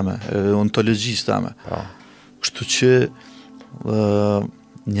qenjes teme, e ontologjisë teme. Po. Kështu që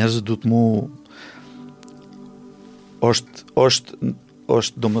njerëzit duhet mu është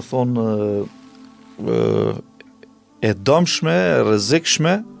do më thonë e dëmshme,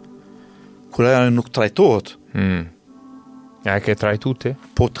 rrezikshme kur ajo nuk trajtohet. Ja e ke trajtu ti?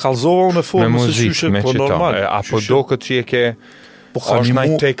 Po të kallzova unë formë se qyshe, po normal. Apo do këtë që e ke është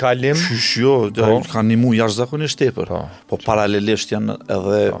najtë të kalim? Jo, ka një mu jashtëzakonisht tepër. Po paralelisht janë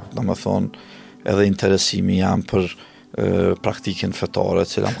edhe, do më thonë, edhe interesimi jam për praktikën fetare,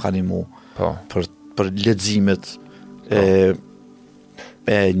 cila më ka një mu për leximet e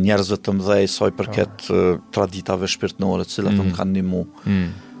njerëzve të mëdhej soj përket traditave shpirtnore, cilat më kanë një mu.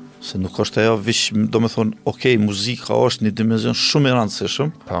 Se nuk është ajo vish, do me thonë, okej, muzika është një dimenzion shumë i rëndësishëm,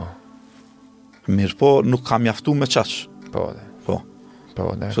 mirë po, nuk kam mjaftu me qaq.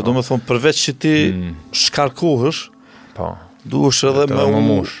 Se do me thonë, përveç që ti shkarkohësh, duhesh edhe me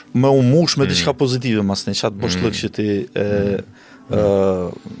umush me diçka pozitive, mas një qatë bështlëk që ti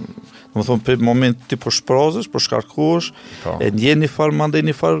do më thonë, për moment ti po shprazësh, po shkarkohesh, e ndjen një farë, mandej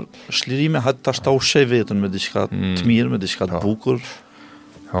një farë shlirime, hajtë tash ta ushej vetën me diçka të mirë, me diçka të bukur.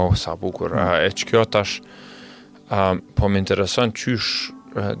 Sa bukur. E që kjo tash, po më intereson qysh,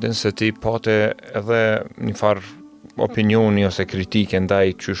 din se ti pate edhe një farë opinioni ose kritike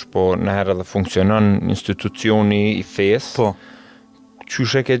ndaj qysh po nëherë edhe funksionon institucioni i fesë. Po.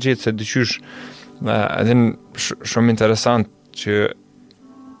 Qysh e ke gjithë, se di qysh, edhe shumë interesant që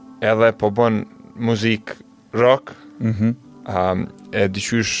edhe po bën muzik rock, e di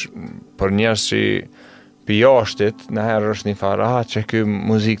qysh për njerëz që për jashtit, nëherë është një farë, që kjo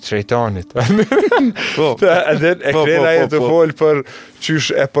muzik të shejtanit. Edhe e krena e të folë për qysh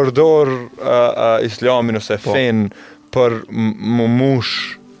e përdor islamin ose fen për më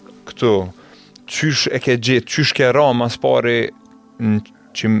mush këtu. Qysh e ke gjithë, qysh ke ra mas pari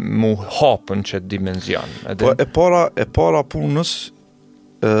që mu hapën që dimenzion. E para punës,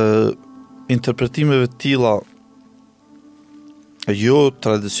 interpretimeve tilla jo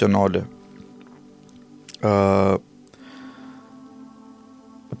tradicionale,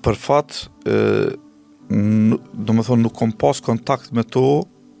 për fat do më thonë nuk kom pas kontakt me to,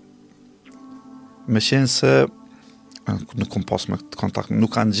 me qenë se nuk kom pas me kontakt,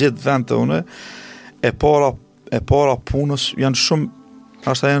 nuk kanë gjithë vend të une, e para punës janë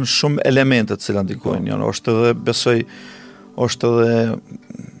shumë elementet që ndikojnë, janë është edhe besoj është edhe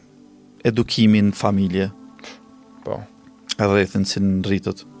edukimin familje, edhe rrethin që në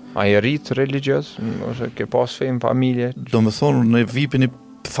rritët. A i rritë religios? Ose ke pas fejnë familje? Do me thonë, në vipin i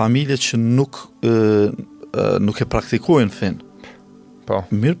familje që nuk e praktikojnë fejnë.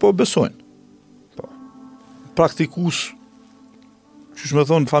 Mirë po besojnë. Praktikus, që me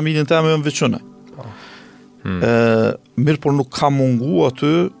thonë, familjen të me veçune. Mirë po nuk ka mungu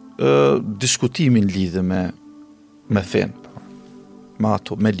aty diskutimin lidhe me fejnë.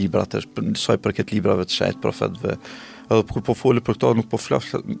 Me librat, saj përket librave të shajt profetve, edhe kur po foli për këto, nuk po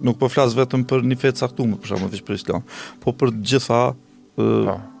flas vetëm për një fetë saktume, për shembull veç për islam, po për gjitha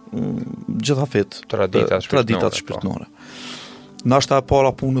fetë, traditat shpirtnore. Nashta e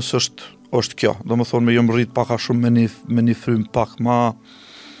para punës është kjo, do më thonë me jom rrit pak a shumë me një frym pak ma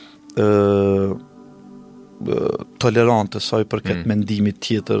tolerante, saj përket mendimit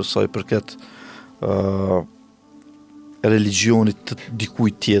tjetër, saj përket religionit të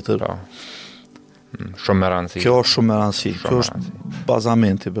dikujt tjetër. Shumë me rëndësi. Kjo është shumë me rëndësi. Kjo është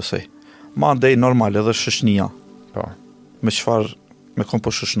bazamenti, besoj. Ma ndej normal edhe shëshnia. Me qëfar, me kom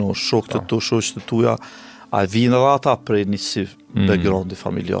po shëshnosh, shokët të tu, shoqët të tuja, a vinë edhe ata prej një si backgroundi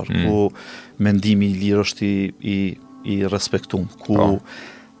familjar, ku mendimi i lirë është i respektum, ku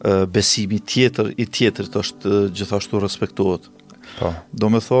besimi tjetër i tjetërit është gjithashtu respektohet. Do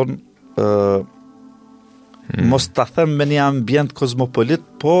me thonë, mos ta them me një ambient kozmopolit,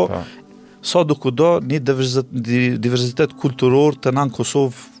 po sa do kudo një diversitet kulturor të në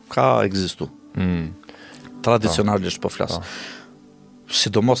Kosovë ka ekzistu. Tradicionalisht po flas.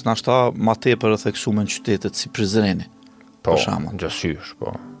 Sidomos nashta ma tepër e theksuar në qytetet si Prizreni. Po, gjësysh,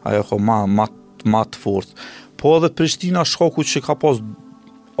 po. Ajo ko ma të fort. Po edhe Prishtina, shkoku që ka pas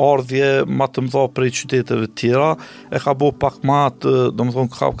ardhje ma të mëdha prej qyteteve tjera, e ka bo pak ma të, do më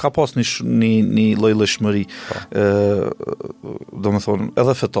thonë, ka pas një llojshmëri, do më thonë,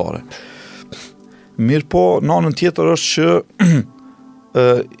 edhe fetare. Mirë po, në anën tjetër është që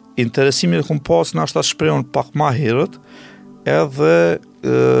interesimin e kom pas në ashta shprejon pak ma herët, edhe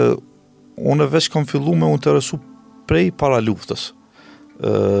unë veç kam fillu me u interesu prej para luftës.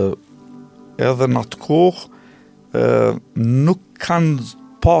 Edhe në atë kohë nuk kanë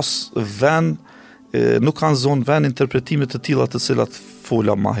pas vend, nuk kanë zonë vend interpretimet të tilla të cilat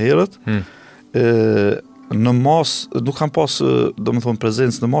fola ma herët. Në mas, nuk kanë pas, do më thonë,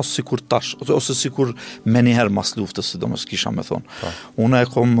 prezencë në mas sikur tash, ose sikur me njëherë mas luftës, do më s'kisha me thonë. Unë e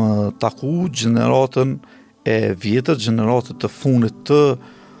kom taku gjeneratën e vjetër, gjeneratët të funit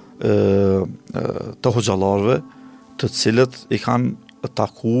të hoxhallarëve, të cilët i kanë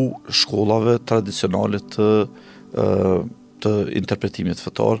taku shkollave tradicionale të interpretimit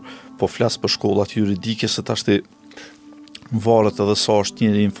fetar, po flas për shkollat juridike, se tashti varet edhe sa është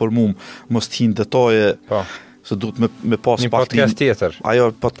njëri informum, mos t'hin detaje, se duhet me pas një podcast tjetër. Ajo,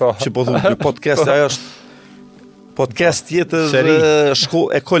 që po thumë, një podcast, ajo është podcast tjetër,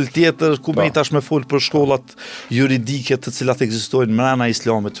 ekol tjetër, ku me i tash me folë për shkollat juridike të cilat ekzistojnë mrena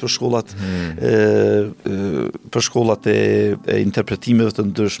islamit, për shkollat e interpretimeve të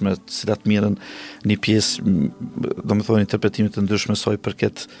ndryshme, të cilat mirën një pjesë, do me thonë interpretimit të ndryshme soj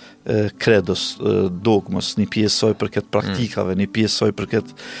përket kredos, dogmës, një pjesë soj përket praktikave, një pjesë soj përket,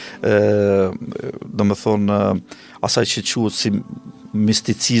 do me thonë, asaj që quhet si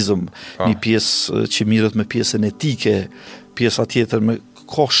misticizm, një pjesë që mirët me pjesën etike, pjesa tjetër me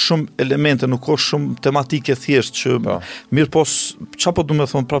ka shumë elemente, nuk ka shumë tematike thjesht që mirë pos, qa po du me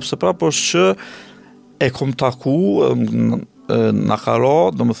thonë prapë se prapë, është që e kom taku në kara,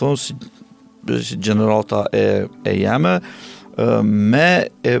 do me thonë si gjenerata e jeme, me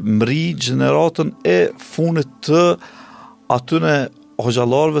e mri gjeneratën e funit të atyne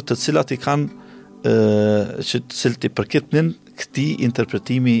hoxhallarëve të cilat i kanë që cilët i përkitnin këti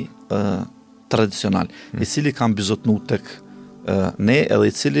interpretimi tradicional, i cili kanë bizotnu tek ne, edhe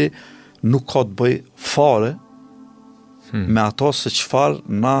i cili nuk ka të bëj fare me ato se çfarë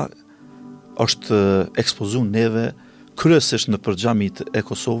na është ekspozu neve kryesisht në përgjamit e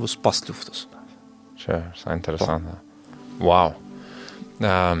Kosovës pas luftës. Sa interesante. Wow.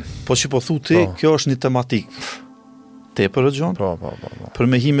 Po që po thu ti, kjo është një tematik tepër e gjonë. Për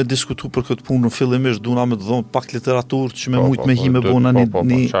me hi me diskutu për këtë punë në fillimisht duna me të dhonë pak literaturë që me mujtë me hi me bona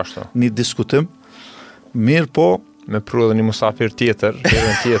një diskutim. Mirë po. Me pru edhe një musafir tjetër,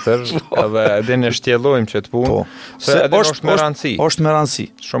 edhe edhe në shtjellojmë që të punë. Se edhe është me rëndësi. Është me rëndësi.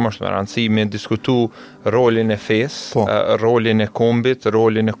 Shumë është me rëndësi me diskutu rolin e fesë, rolin e kombit,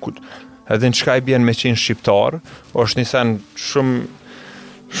 rolin e edhe në qka i bjen me qenë shqiptar, është një sen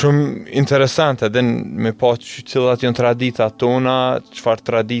shumë interesante, edhe me pa që cilat janë tradita tona, qëfar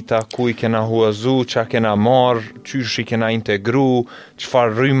tradita ku i kena huazu, qa kena marë, qysh i kena integru,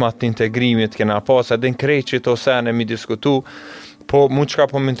 qëfar rrymat të integrimit kena pas, edhe në krejt që sene mi diskutu, po mu qka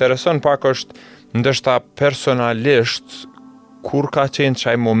po më intereson pak është, ndështa personalisht, kur ka qenë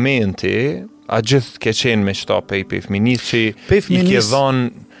qaj momenti, a gjithë ke qenë me qëta pej fëminis që i ke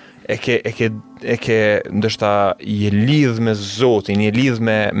dhonë, e ke ndështa je lidh me Zotin, je lidh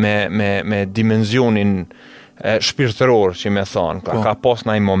me dimenzionin shpirtëror që me thonë, ka pas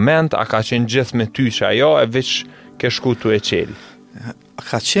në i moment, a ka qenë gjithë me ty që ajo, e veç ke shku të e qelë?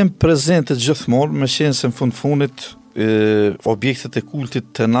 Ka qenë prezente gjithmonë, me qenë se në fundit objektet e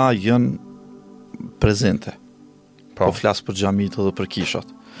kultit të na jënë prezente. Po flasë për xhamit dhe për kishat.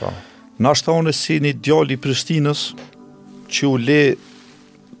 Na shtone si një djali i Prishtinës që u le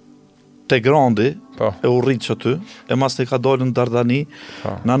te grandi, e u rritë që ty, e mas të ka dalë në Dardani,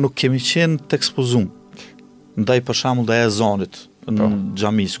 na nuk kemi qenë të ekspozum, ndaj për shamull dhe e zanit, në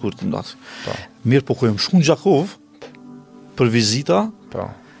xhami, s'kur të ndatë. Mirë po ku jem shku në Gjakov, për vizita,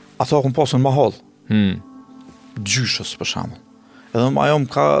 ato akun pasën ma halë, gjyshës për shamull. Edhe ajo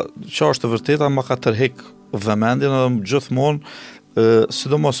më ka, që është të vërteta, më ka tërhek vëmendjen, edhe më gjithmonë,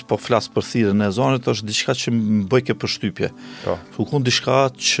 sidomos po flas për thirrjen e zonit, është diçka që më bëj ke përshtypje. Ku kon diçka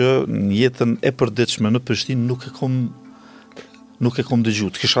që në jetën e përditshme në Prishtinë nuk e kom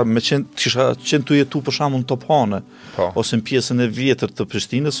dëgjuar. Kisha qenë tu jetu për shembull në Tophane, ose në pjesën e vjetër të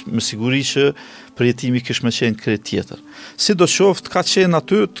Prishtinës, me siguri që përjetimi kish më qenë krejt tjetër. Sidoqoftë ka qenë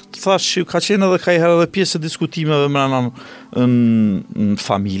aty, të thash që ka qenë edhe ka herë edhe pjesë e diskutimeve brenda në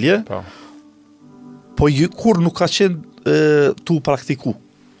familje. Po kur nuk ka qenë tu praktiku.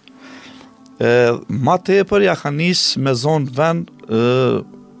 Ma tepër ja ka nis me zonë vend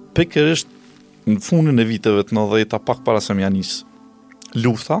pikërisht në fundin e viteve të 90-ta, pak para se më ja nis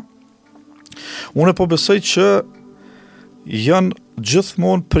lufta. Unë po besoj që janë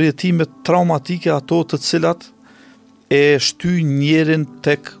gjithmonë përjetime traumatike ato të cilat e shty njerin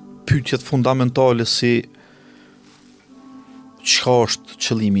tek pyetjet fundamentale si çka është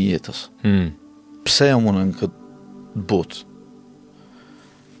qëllimi i jetës. Pse jam unë në këtë botë?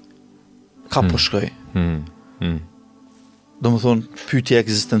 Ka po shkoj? Do më thonë, pyetje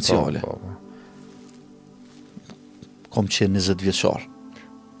ekzistenciale. Kom qenë 20 vjeçar.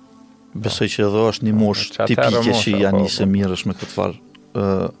 Besoj që edhe është një moshë tipike që janë nisë mirësh me këtë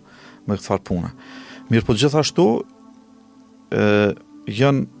farë puna. Mirë, po gjithashtu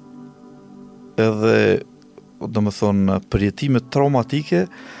janë edhe, do më thonë, përjetimet traumatike,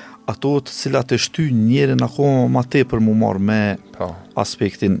 ato të cilat e shtyjnë njërin akoma ma tepër mu marrë me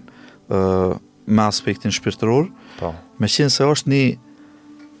aspektin shpirtëror, me qenë se është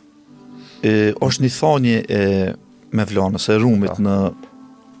një thanje e Mevlanës, e Rumit në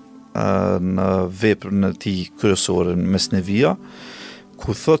veprën e tij kryesore në Mesnevia,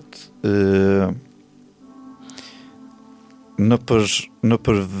 ku thot në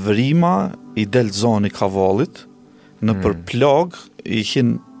për vrima i del zoni kavallit, në për plag i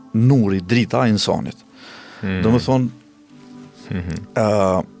hin nuri, drita e insanit. Do më thonë, a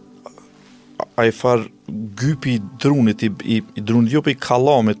i farë gypi i drunit, i drunit jo për i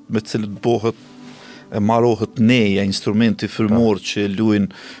kalamit me cilët bëhet marrohet neja, instrumenti frymor që luajn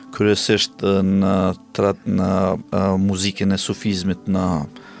kryesisht në muzikën e sufizmit,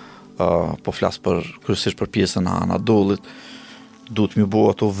 po flas kryesisht për pjesën e anadollit, duhet më bëu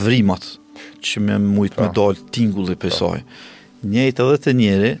ato vrimat që me mujt me dal tingulli për saj. Njëjtë edhe të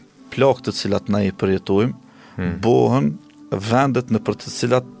njëri, plagët të cilat na i përjetojmë, bëhen vendet në për të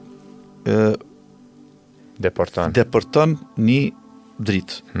cilat deporton një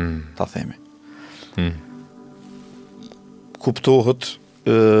dritë, ta themi. Kuptohet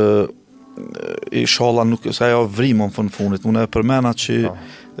inshallah nuk sa ajo vrima në fundit, unë e përmena që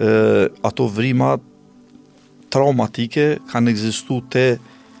ato vrima traumatike kanë ekzistuar te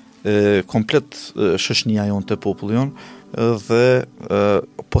komplet shoqënia jonë, te populli jonë, dhe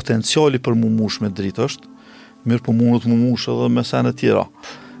potenciali për mumush me dritë është, mirë po mundet mumush edhe me sene tjera.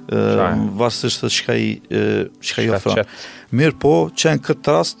 Varsisht se çka i ofron. Mirë po, që në këtë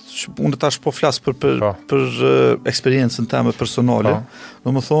rast, unë tash po flas për eksperiencën time personale, do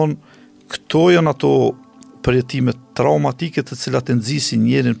më thonë, këto janë ato përjetime traumatike të cilat e nxisin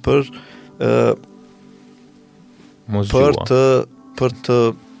njerin për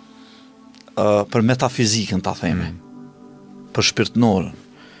metafizikën, ta themi, për shpirtënorën.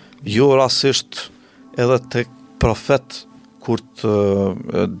 Jo rasisht edhe tek profet kur të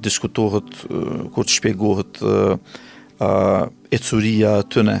diskutohet, kur të shpjegohet ecuria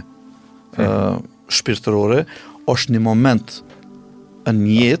tëne shpirtërore, është një moment në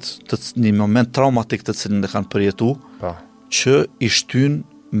jetë, një moment traumatik të cilin e kanë përjetu, që i shtyn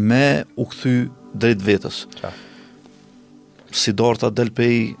me u kthy drejt vetës. Siddhartha del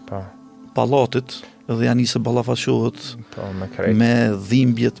pej pallatit dhe janë nisë ballafaqohet me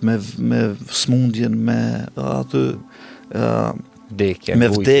dhimbjet, me smundjen, me atë me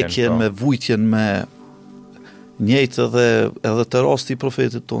vdekjen, me vujtjen, me njëjtë edhe të rasti i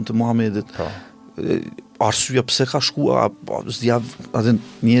profetit tonë, të Muhamedit. Arsyeja pse ka shkuar,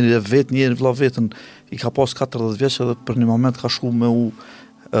 njëri e vet, njëri vëlla vetën, i ka pas 40 vjeç edhe për një moment ka shkuar me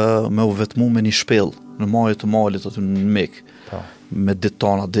u vetmu me një shpellë në majë të malit aty në Mekë. Me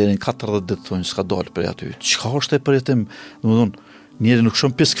ditona deri në 40 ditë thonë s'ka dalë prej aty. Çka është e përjetim? Domethënë, njëri nuk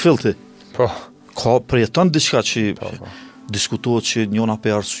shumë piskfilti. Ka përjeton diçka që diskutohet që njëna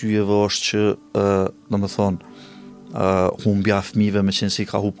për arsyeve është që domethënë humbja e fëmijëve, me qenë se i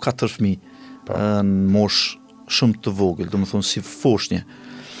ka humb 4 fëmijë në moshë shumë të vogël, domethënë si foshnje.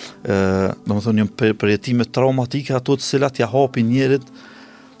 Domethënë janë përjetime traumatike ato të cilat ja hapin njerit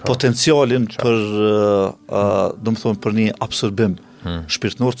potencialin për domethënë për një absorbim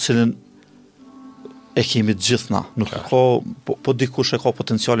shpirtënor, të cilin e kemi të gjithna, nuk ka, po dikush e ka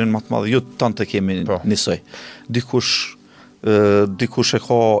potencialin më të madh, jo tantë kemi njësoj. Dikush e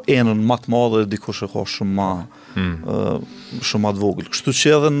ka enën më të madhe, dikush e ka shumë më të vogël. Kështu që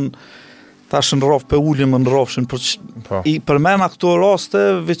edhe tash në rraf për ulim në rrafshin, i përmena këto raste,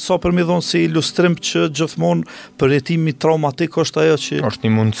 veç sa për mi dhonë si ilustrim që gjithmonë përjetimi traumatik është ajo që është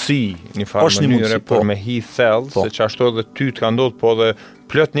një mundësi, një farë mënyre për me hi thellë, se që ashtu edhe ty të ka ndodhë, po dhe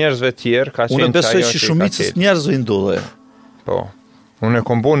plot njerëzve tjerë ka qenë që ajo që i ka qenë. Unë besoj që shumicës njerëzve i ndodhe. Po. Unë e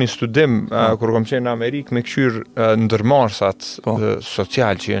kom bo një studim, kur kom qenë në Amerikë, me këshyrë ndërmarsat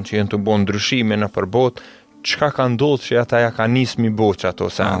social që jenë të bo ndryshime në përbot, çka ka ndodhë që ata ja ka nisë mi bo që ato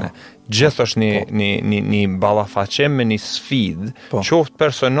sene. Gjithë është një ballafaqim me një sfidë, qoftë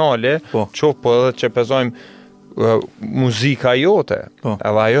personale, qoftë po edhe që pezojmë muzika jote,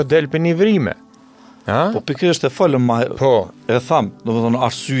 edhe ajo del për një vrime. Po pikërisht e folëm e tham, domethënë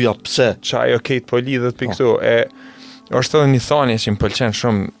arsyeja pse që ajo këtë po lidhet për këtu, Është edhe një thënie që më pëlqen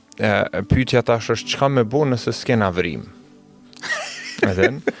shumë, pyetja tash është çka me bo nëse s'kena vrim.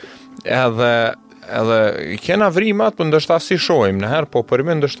 Edhe kena vrimat, po ndoshta si shohim nëherë, po për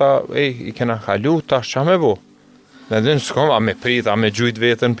më ndoshta i kena kalu tash çka me bo. Edhe s'kam a me prit, a me gjujt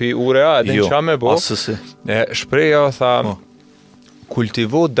veten pi ure, edhe çka me bo. Shpreha tha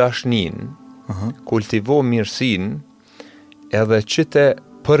kultivo dashnin, kultivo mirësin, edhe qite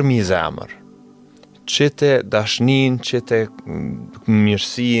për mi zemër. Qite dashnin, qite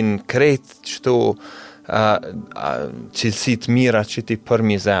mirësin, krejt qëto cilësit mira qiti për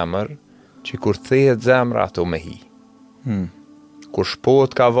mi zemër, që kur thejet zemra ato me hi. Kur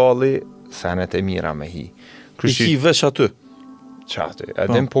shpohet kavalli, senet e mira me hi. I ki veç aty? Qaty,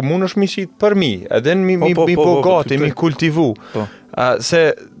 edhe po mund është mi qitë për mi, edhe mi po gati, mi kultivu. Se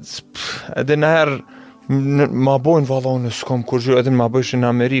edhe nëherë ma bojnë valla unë s'kom kur gjë, edhe ma bëjsh në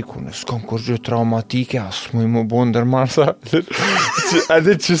Ameriku, në s'kom kur gjë traumatike, asë mu i më bojnë ndërmarsa.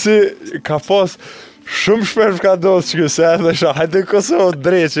 Edhe që si ka pas shumë shpesh ka dosë që këse edhe shah, edhe Kosovë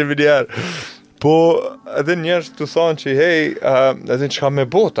dreqe më njerë. Po edhe njerës të thonë që hej, edhe që ka me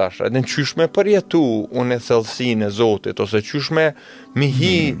botash, edhe në qysh me përjetu unë e thellësinë e Zotit, ose qysh me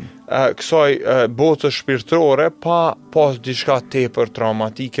hi kësaj botës shpirtërore pa pas diçka tepër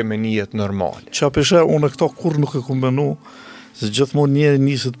traumatike me një jetë normale. Qa peshe, unë e këto kur nuk e kumbenu, se gjithmonë njeri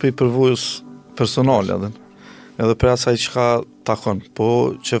niset për përvojës personale, edhe për asaj që ka takon,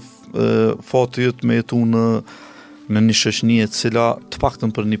 po që fati jëtë me jetu në një shoqëni e cila të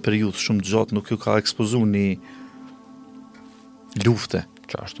paktën për një periudhë shumë gjatë nuk ju ka ekspozu një lufte.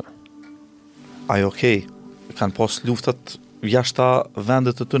 Qashtu. Ajo okej, kanë pas luftat jashta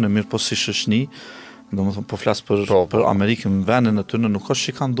vendet e tyne, mirë po si shoqëni, domethënë po flas për Amerikën, vendin e tyne nuk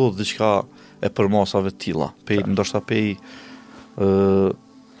është që kanë ndodhur diçka e përmasave të tilla. Ndoshta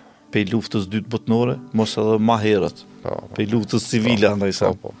pe luftës dytë botnore, mos edhe ma herët. Pe luftës civile andaj sa.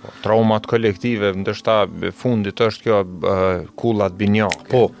 Traumat kolektive, ndoshta fundit është kjo kullat binjake.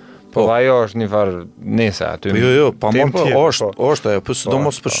 Po ajo është një farë nese aty. Jo, pamon po është ajo, po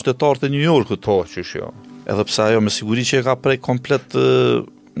sidomos për qytetarët e New Yorkut. Po, qysh jo. Edhe pse ajo me siguri që e ka prej komplet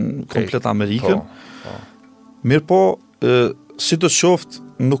Amerikën. Mirë po, si të qoftë,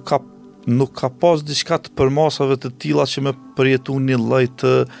 nuk ka pas diçka të përmasave të tilla që me përjetu një lloj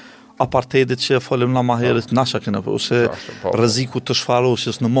të apartheidit që e folëm na ma herët, nasha kena ose rreziku të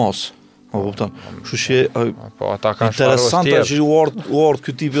shfarosjes në mas. Po kupton. Kështu që ata kanë interesante që u ardh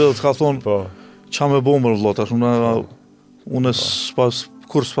ky tipi dhe të ka thonë ç'a më bëmë vëllai tash unë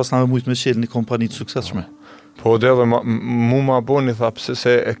s'pas na më me qenë një kompani të suksesshme. Po dhe mu ma boni tha pse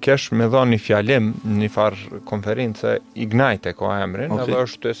se e kesh me dhënë një fjalim një farë konferencë Ignite ka emrin, edhe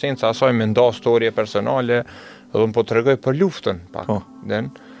është esenca asaj me nda storje personale, edhe më po tregoj për luftën pak.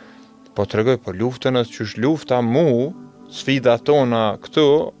 Po tregoj për luftën, edhe qysh lufta mu, sfida tona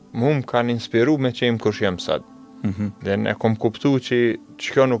këtu, mu më kanë inspiru me që im kush jem sot. Dhe e kom kuptu që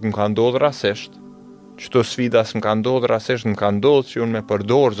kjo nuk më ka ndodhë rasisht, qëto sfida s'm ka ndodhë rasisht, më ka ndodhë që unë me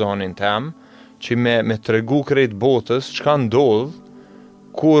përdor zonin tem, që me tregu krejt botës që ka ndodhë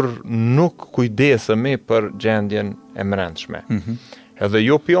kur nuk kujdesemi për gjendjen e mrendshme. Edhe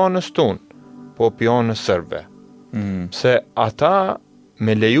jo pjanës tonë, po pjanës sërbe. Se ata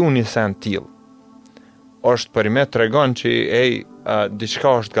me leju një sen t'il, është për me të regon që diçka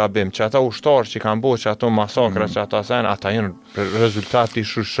është gabim, që ata ushtarë që kanë bo që ato masakra që ata sen, ata jenë rezultati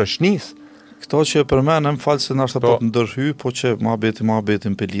shoqënisë. Këto që e përmenem, falë se nashtë po të ndërhy, po që ma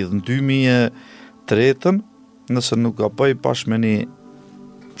betin për lidhë. Në 2003, nëse nuk gaboj bashkë me një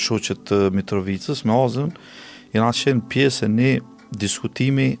shoqet të Mitrovicës, me Azën, jena qenë pjesë e një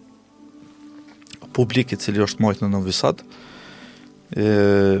diskutimi publik i cili është majtë në Novi Sad,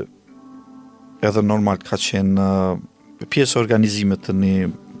 edhe normal ka qenë pjesë organizimet të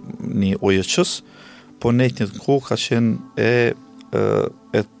një OJQ-s, po në një kohë ka qenë e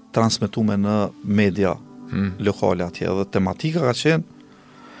transmetume në media lokale atje, edhe tematika ka qenë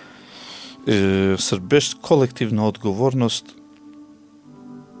sërbisht kolektivna odgovornost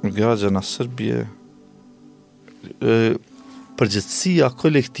građana Srbije, përgjegjësia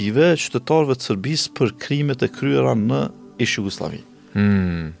kolektive qytetarëve të Serbisë për krimet e kryera në ish Jugosllavi.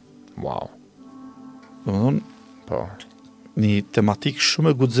 Wow. Domethënë, një tematik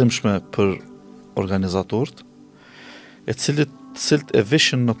shumë e guximshme për organizatorët, e cilët e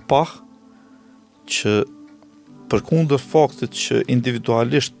vishin në pah që përkundër faktit që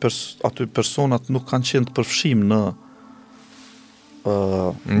individualisht aty personat nuk kanë qenë të përfshim në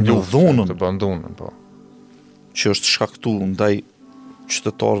dhunën të bandunën, po. Që është shkaktu ndaj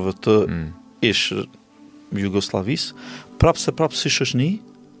qytetarëve të ish Jugosllavisë, prapë si shoqëni,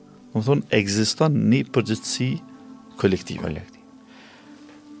 domethënë ekziston një përgjegjësi kolektive.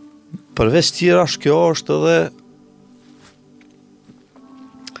 Përveç tjera, kjo është edhe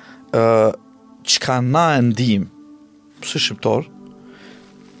çka na e ndim si shqiptar,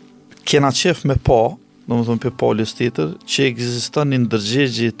 kena qef me pa, domethënë për palës tjetër, që ekziston një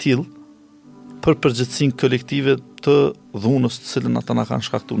ndërgjegje e tillë për përgjegjësinë kolektive të dhunës të cilën ata na kanë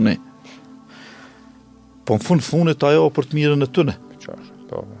shkaktuar ne. Po në fundit ajo për të mirën e tyre.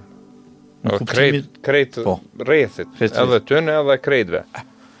 Po. Krejt rrethit, edhe tyne edhe krejtve.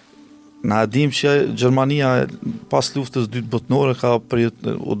 Na dim që Gjermania pas luftës dytë botërore ka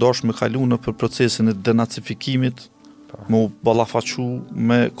u dash me kalu në për procesin e denazifikimit, me u ballafaqu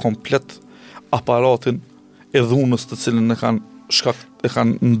me komplet aparatin e dhunës të cilën e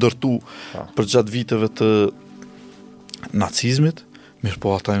kanë ndërtu për gjatë viteve të nacizmit, mirë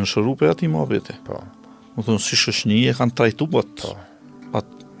po ata janë shëru për ati mohabete. Më thënë, si shoqëni e kanë trajtu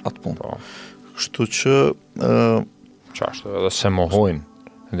atë punë. Kështu që qashtë edhe se mohojnë.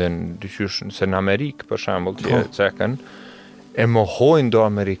 Dhe në dyqysh, se në Amerikë, për shembull, që cekën, e mohojnë do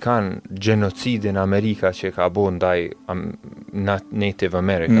Amerikan genocidin Amerika që ka bo ndaj Native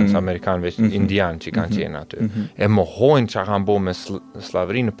Americans, Amerikanëve indian që kanë qenë aty. E mohojnë që kanë bo me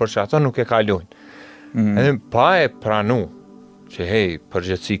slavrinë, për që ata nuk e kalojnë. Edhe pa e pranu që hej,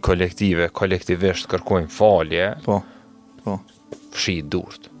 përgjithësi kolektivisht kërkojnë falje, fshi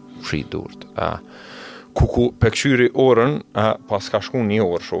durt. Ku pekqyri orën, pas ka shku një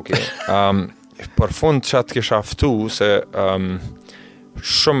orë shoki, për fund që atë kisha ftu, se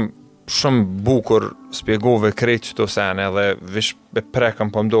shumë bukur spjegove krejt që të sene, dhe vish be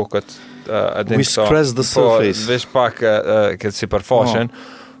prekëm për mdo këtë we scratch the surface. Vish pak këtë si përfashen,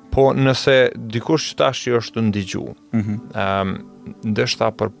 po nëse dikush që tash që është të ndigju,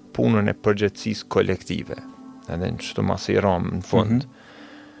 ndështa për punën e përgjithësisë kolektive, edhe në që të mas i ramë në fund,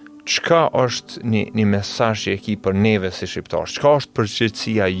 çka është një mesazh që e ki për neve si shqiptarë? Çka është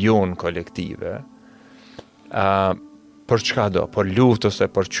përgjithësia jonë kolektive? Për çka do? Për luftë ose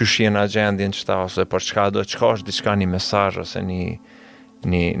për çështjen agjendin çta ose për çka do? Çka është diçka një mesazh ose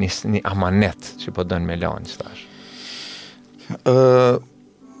një amanet që po dën me lanë tash?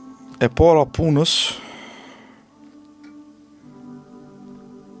 E para punës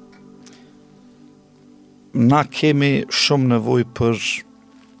na kemi shumë nevojë për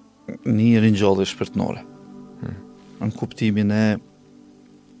një ringjallje shpirtërore. Në kuptimin e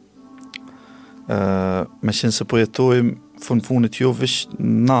me qenë se po jetojmë fundit jo veç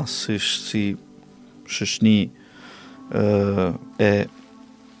na si shoqëni e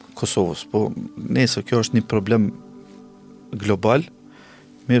Kosovës, po nëse kjo është një problem global,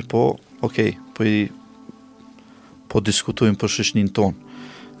 mirë po, okay, po diskutojmë për shoqëninë tonë.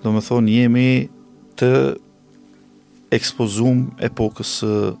 Do me thonë jemi të ekspozum epokës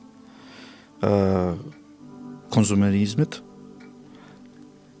konsumerizmit,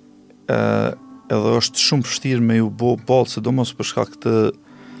 edhe është shumë vështirë me ju bo balë, sidomos për shkak të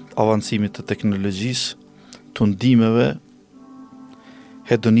avancimit të teknologjisë, të ndimeve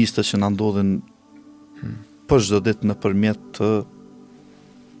hedoniste që na ndodhin për çdo ditë nëpërmjet të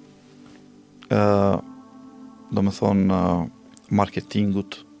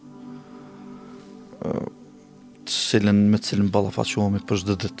marketingut, me cilën ballafaqohemi për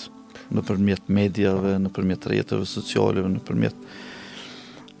çdo ditë, nëpërmjet mediave, nëpërmjet rrjeteve sociale, nëpërmjet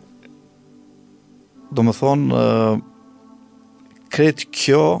krejt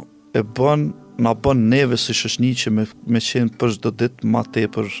kjo na bën neve si shoqëni që me qenë për çdo ditë ma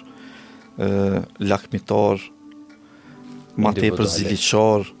tepër lakmitar, ma tepër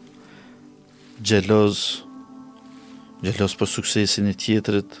ziliqar, xheloz për suksesin e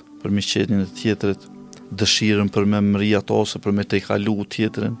tjetrit, për mirëqenien e tjetrit, dëshirën për me mri ato ose për me te i kalu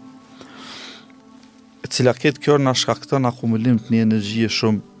tjetrin, e cila këtë kjo na shkakton akumulim të një energjie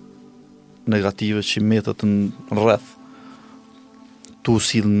shumë negative që metet në rreth, tu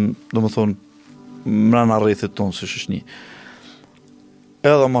sillen, domethënë, mrena rrethit tonë si shoqëni.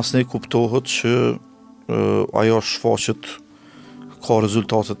 Edhe mas ne kuptohet që ajo shfaqet ka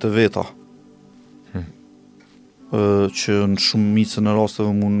rezultatet e veta, që në shumicën e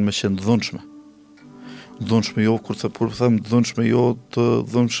rasteve mund me qenë dhunshme. Dhunshme jo, kur them dhunshme jo të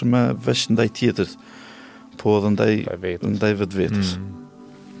dhunshme veç ndaj tjetrit, po edhe ndaj vetvetes.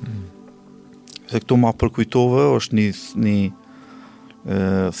 Se këtu ma përkujtove është një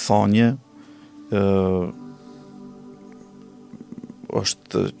thanje,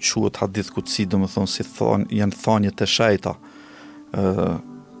 është quhet hadith kutsi, domethënë si janë thanjet e shejta,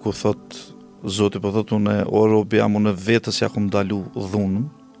 ku thot Zoti po thot unë o robi jam unë vetës ja kum dalu dhunën,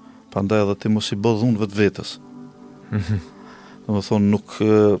 prandaj edhe ti mos i bë dhunë vetvetes. Domethënë nuk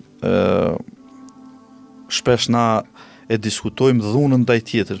shpesh na e diskutojmë dhunën ndaj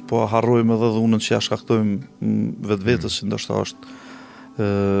tjetrit, po harrojmë edhe dhunën që ja shkaktojmë vetvetes, që ndoshta është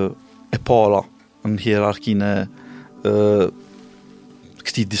e para në hierarkinë e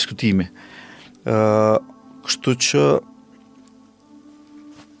këtij diskutimi. Kështu që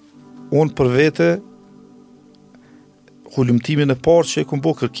unë për vete hulumtimin e parë që e kom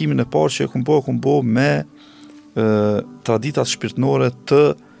bo, kërkimin e parë që e kom bo me traditat shpirtnore të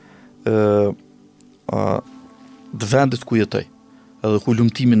vendit ku jetoj, edhe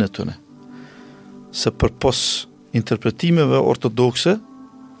hulumtimin e tëne. Se përpos interpretimeve ortodokse,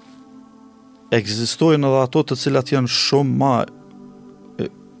 ekzistojnë edhe ato të cilat janë shumë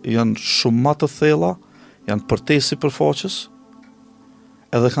ma të thella, janë përtesi përfaqës,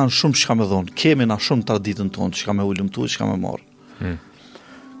 edhe kanë shumë çka me dhonë. Kemi na shumë traditën tonë, çka me ulumtu, çka me marrë.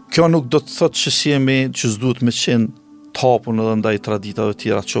 Kjo nuk do të thotë që si jemi, që s'duhet me qenë të hapun edhe ndaj traditave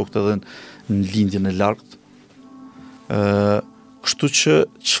tjera qokët edhe në lindjen e largët. Kështu që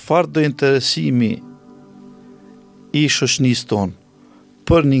çfarë do interesimi i shoqënisë tonë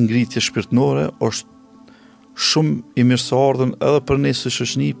për një ngritje shpirtnore është shumë i mirëseardhën edhe për ne si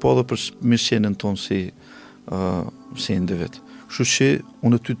shoqëni, po edhe për mirëqenien tonë si individ. Kështu që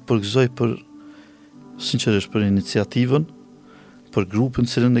unë ty të përgëzoj sinqerisht për iniciativën, për grupin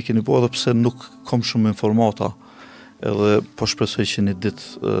cilën e keni bërë, edhe pse nuk kam shumë informata, edhe po shpresoj që një ditë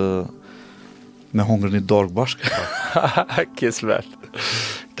me hongër një darkë bashkë. Kismet.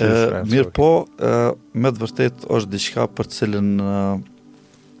 Mirë po, me të vërtet është diçka për cilën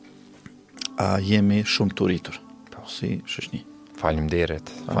jemi shumë të rritur, si shoqëni. Faleminderit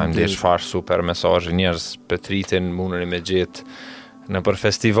çfarë super mesazhe njerëz Petritin mundën me gjetë në për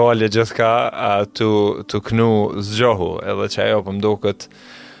festivale gjithka të knu zgjohu, edhe që ajo për mdokët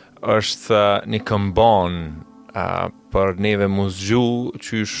është një këmban për neve mu zgju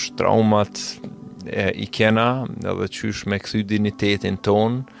qysh traumat i kena, edhe qysh me kthy dignitetin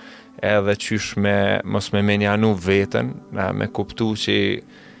ton, edhe qysh mos me menjanu veten, me kuptu që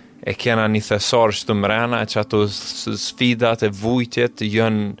e kena një thesar që të mrena, që ato sfidat e vujtjet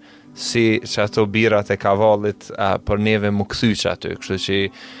jënë si që ato birat e kavallit për neve më kthy që ato. Kështu që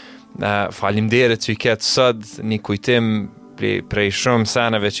faleminderit që i ketë sëd një kujtim prej shumë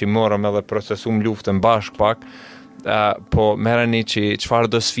seneve që i morëm edhe procesum luftën bashk pak, po merreni që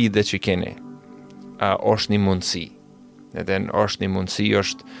çfarë do sfide që keni, është një mundësi. Edhe është një mundësi,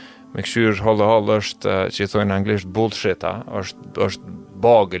 është me këshyr hollë është që i thojnë anglisht bullshit, është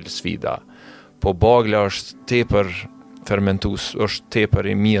bagël sfida, po bagla është tepër fermentus, është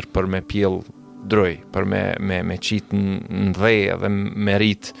tepër i mirë për me pjell droj, për me qitë në dhej dhe me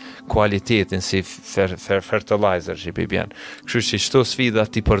rrit kualitetin si fertilizer që i bjen. Kështu që çdo sfida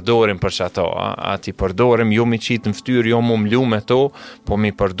ti përdorim për çato, ti përdorim jo mi qitë në fytyrë, jo mu mlu me to, po mi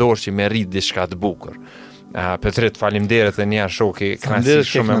përdor që me rrit diçka të bukur. Petrit, faleminderit edhe një herë shoki,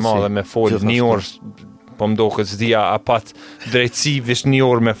 kënaqësi shumë e madhe me fol një orë, po më do këtë zdia apat drejtësi vish një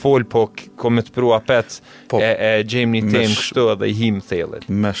orë me fol, po me të pru apet e gjejmë një temë kështu edhe i him thellit.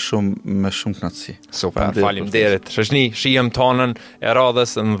 Me shumë kënaqësi. Super, faleminderit. Shoqni, shihem tonën e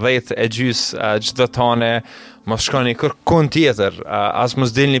radhës në 10:30 çdo tonë, mos shkoni kërkon tjetër, as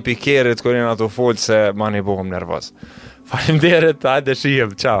mos dilni pikerit kur janë ato fol se mani bëhem nervoz. Faleminderit, hajde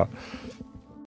shihem, ciao.